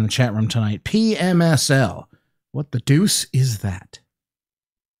times in the chat room tonight. PMSL. What the deuce is that?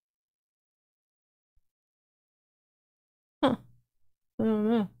 Huh. I don't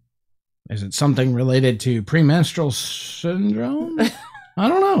know. Is it something related to premenstrual syndrome? I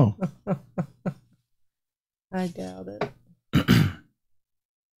don't know. I doubt it.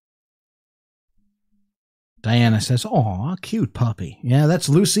 Diana says, "Aw, cute puppy." Yeah, that's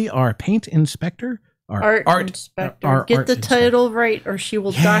Lucy, our paint inspector. Art inspector. Our Get art the inspector. title right or she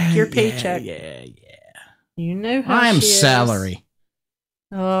will dock your paycheck. Yeah. You know how I'm she is. salary.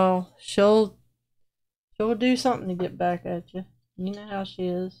 Oh, she'll do something to get back at you. You know how she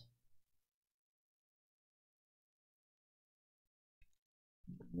is.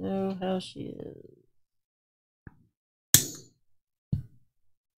 You know how she is.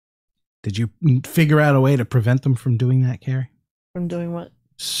 Did you figure out a way to prevent them from doing that, Carrie? From doing what?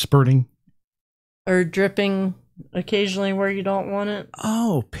 Spurting? Or dripping occasionally where you don't want it?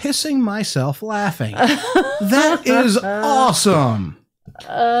 Oh, pissing myself laughing. That is awesome.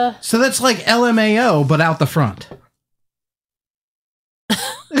 So that's like LMAO, but out the front.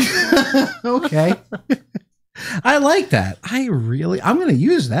 Okay. I like that. I'm going to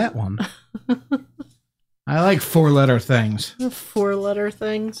use that one. I like 4-letter things. 4-letter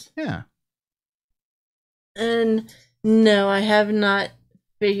things. Yeah. And no, I have not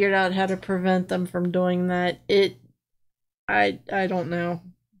figured out how to prevent them from doing that. I don't know.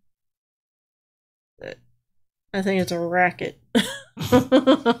 I think it's a racket. I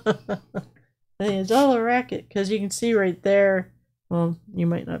think it's all a racket because you can see right there. Well, you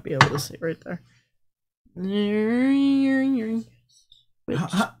might not be able to see right there.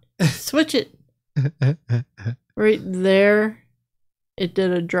 Switch it. Right there. It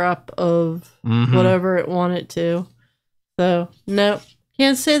did a drop of whatever it wanted to. So, nope.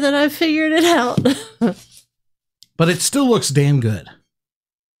 Can't say that I figured it out. But it still looks damn good.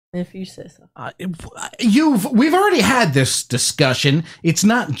 If you say so. We've already had this discussion. It's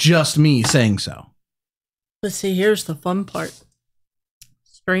not just me saying so. But see, here's the fun part.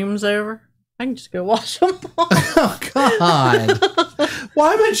 Stream's over. I can just go wash them off. Oh, God.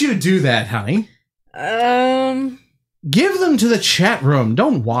 Why would you do that, honey? Give them to the chat room.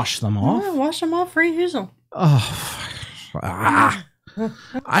 Don't wash them off. Yeah, wash them off, reuse them. Oh, I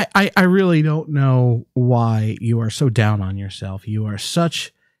really don't know why you are so down on yourself. You are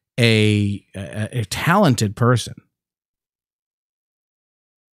such a talented person.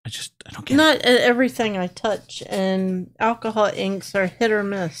 I don't get it. Not everything I touch, and alcohol inks are hit or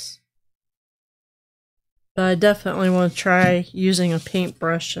miss. But I definitely want to try using a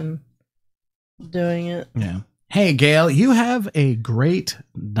paintbrush and doing it. Yeah. Hey, Gail, you have a great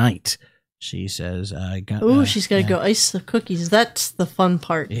night. She says, she's got to go ice the cookies. That's the fun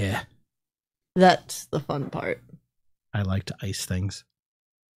part. Yeah. That's the fun part. I like to ice things.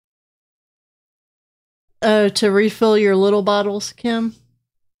 To refill your little bottles, Kim?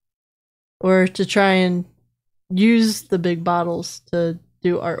 Or to try and use the big bottles to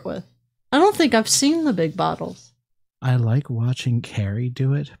do art with? I don't think I've seen the big bottles. I like watching Carrie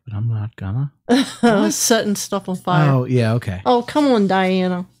do it, but I'm not gonna. Setting stuff on fire. Oh, yeah, okay. Oh, come on,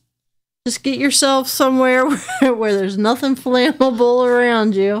 Diana. Just get yourself somewhere where there's nothing flammable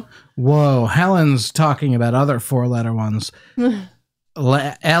around you. Whoa, Helen's talking about other 4-letter ones.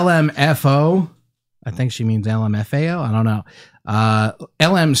 LMFO. I think she means LMFAO. I don't know.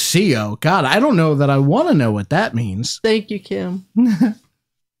 LMCO. God, I don't know that I want to know what that means. Thank you, Kim.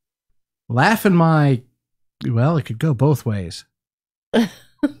 Laugh in my... Well, it could go both ways.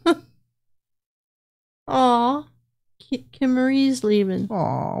 Aw. Kim Marie's leaving.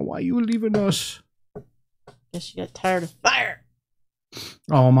 Aw, why you leaving us? Guess she got tired of fire.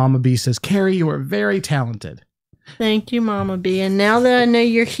 Oh, Mama B says, Carrie, you are very talented. Thank you, Mama B. And now that I know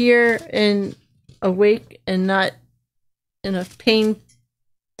you're here and awake and not in a pain-induced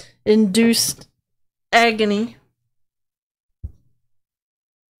agony.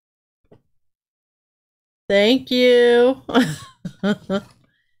 Thank you.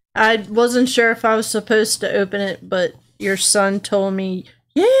 I wasn't sure if I was supposed to open it, but your son told me,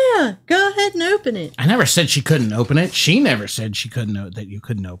 yeah, go ahead and open it. I never said she couldn't open it. She never said she couldn't know that you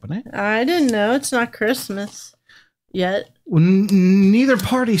couldn't open it. I didn't know. It's not Christmas yet. Well, neither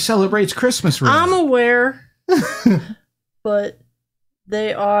party celebrates Christmas, really. I'm aware. But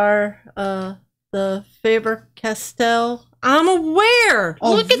they are the Faber-Castell. I'm aware.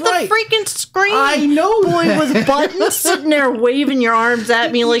 Oh, Look at right. the freaking screen. I know, boy, with buttons sitting there waving your arms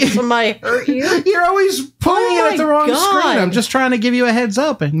at me like somebody hurt you. You're always pointing Oh it at the my wrong God. screen. I'm just trying to give you a heads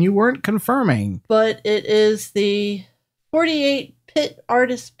up, and you weren't confirming. But it is the 48 Pitt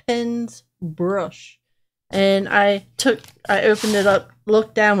Artist Pens brush. And I opened it up,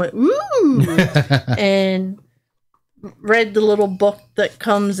 looked down, went, ooh, and read the little book that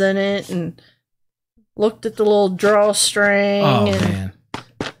comes in it, and looked at the little drawstring and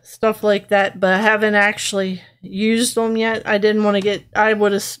stuff like that, but I haven't actually used them yet. I didn't want to I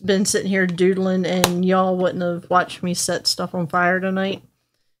would have been sitting here doodling and y'all wouldn't have watched me set stuff on fire tonight.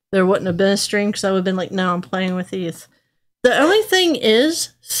 There wouldn't have been a stream because I would have been like, no, I'm playing with these. The only thing is,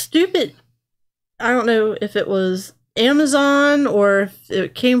 stupid, I don't know if it was Amazon or if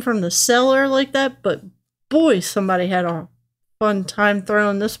it came from the seller like that, but boy, somebody had a fun time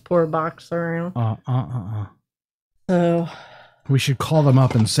throwing this poor box around. So we should call them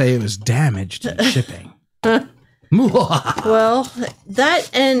up and say it was damaged in shipping. well, that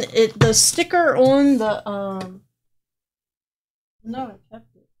and the sticker on the no, I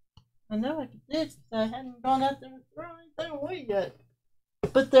kept it. I know I did. I hadn't gone out there and thrown anything away yet.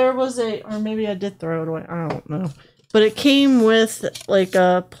 But there was or maybe I did throw it away. I don't know. But it came with like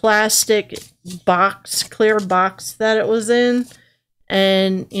a plastic box, clear box that it was in.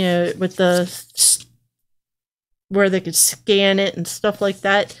 And, you know, with where they could scan it and stuff like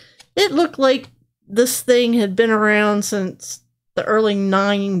that. It looked like this thing had been around since the early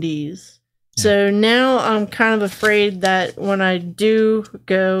 90s. Yeah. So now I'm kind of afraid that when I do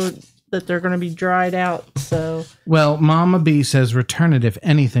go, that they're going to be dried out. So, well, Mama B says return it if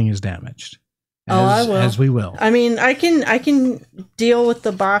anything is damaged. I will. As we will. I mean, I can deal with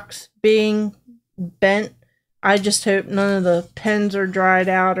the box being bent. I just hope none of the pens are dried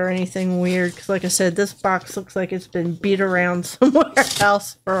out or anything weird. Because like I said, this box looks like it's been beat around somewhere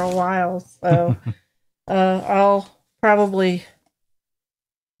else for a while. So I'll probably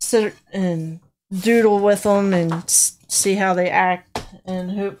sit and doodle with them and see how they act.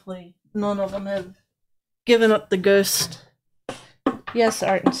 And hopefully none of them have given up the ghost. Yes,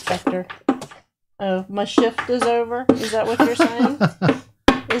 Art Inspector. Oh, my shift is over? Is that what you're saying?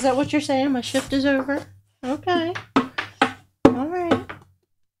 Is that what you're saying? My shift is over? Okay. Alright.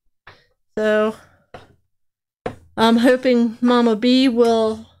 So, I'm hoping Mama B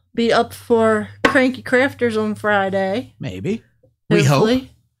will be up for Cranky Crafters on Friday. Maybe. We hope.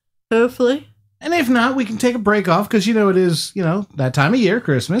 Hopefully. And if not, we can take a break off because, you know, it is, you know, that time of year,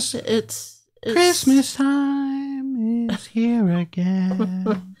 Christmas. It's Christmas time is here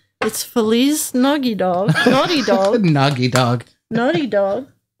again. It's Feliz Nuggy Dog. Naughty Dog. Nuggy Dog. Naughty Dog.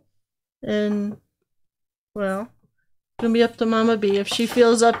 And, well, it's going to be up to Mama B. If she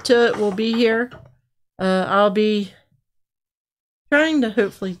feels up to it, we'll be here. I'll be trying to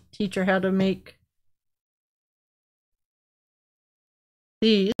hopefully teach her how to make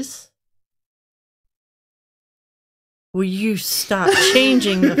these. Will you stop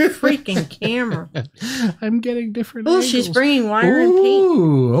changing the freaking camera? I'm getting different Oh, angles. she's bringing wire and paint.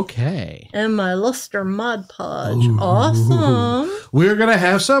 Ooh, okay. And my Luster Mod Podge. Ooh. Awesome. We're going to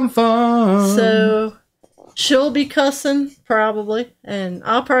have some fun. So, she'll be cussing, probably. And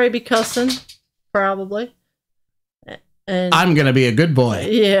I'll probably be cussing, probably. And I'm going to be a good boy.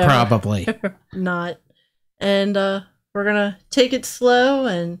 Yeah. Probably. Not. And we're going to take it slow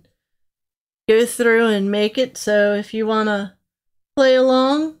and go through and make it. So if you want to play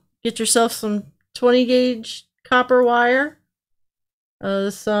along, get yourself some 20 gauge copper wire,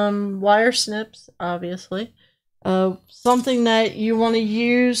 some wire snips, obviously, something that you want to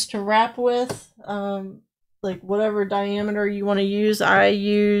use to wrap with, like whatever diameter you want to use. I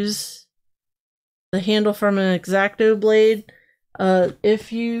use the handle from an X-Acto blade.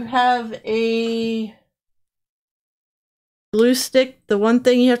 If you have a glue stick, the one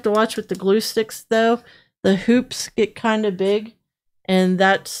thing you have to watch with the glue sticks, though, the hoops get kind of big, and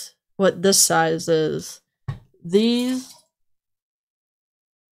that's what this size is. these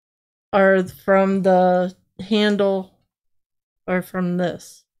are from the handle, or from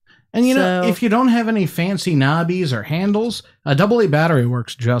this. And you know, if you don't have any fancy knobbies or handles, a AA battery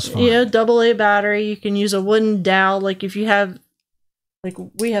works just fine. Yeah, AA battery. You can use a wooden dowel. Like if you have, like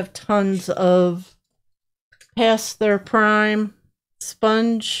we have tons of past their prime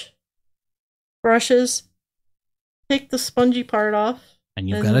sponge brushes. Take the spongy part off. And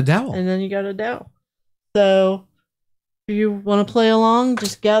you've got a dowel. And then you got a dowel. So if you want to play along,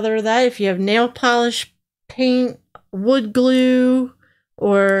 just gather that. If you have nail polish, paint, wood glue,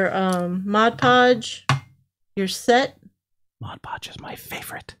 or Mod Podge, you're set. Mod Podge is my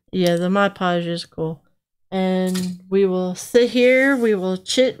favorite. Yeah, the Mod Podge is cool. And we will sit here, we will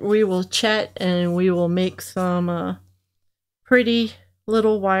chit, we will chat, and we will make some pretty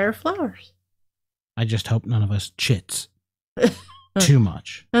little wire flowers. I just hope none of us chits too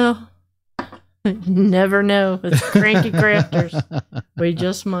much. Oh, never know. It's cranky crafters. We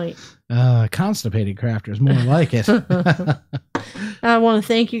just might. Constipated crafters, more like it. I want to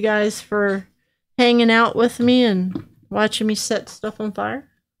thank you guys for hanging out with me and watching me set stuff on fire.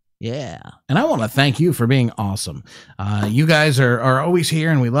 Yeah. And I want to thank you for being awesome. You guys are always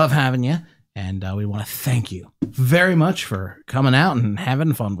here and we love having you. And we want to thank you very much for coming out and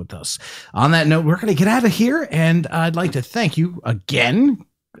having fun with us. On that note, we're going to get out of here. And I'd like to thank you again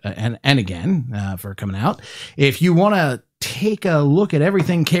and again for coming out. If you want to take a look at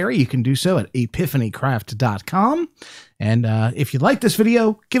everything Carrie, you can do so at epiphanycraft.com. And if you like this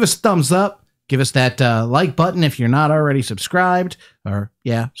video, give us a thumbs up. Give us that like button if you're not already subscribed, or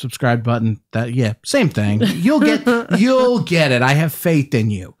subscribe button. Same thing. You'll get it. I have faith in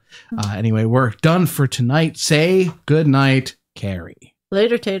you. Anyway, we're done for tonight. Say good night, Carrie.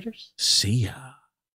 Later, taters. See ya.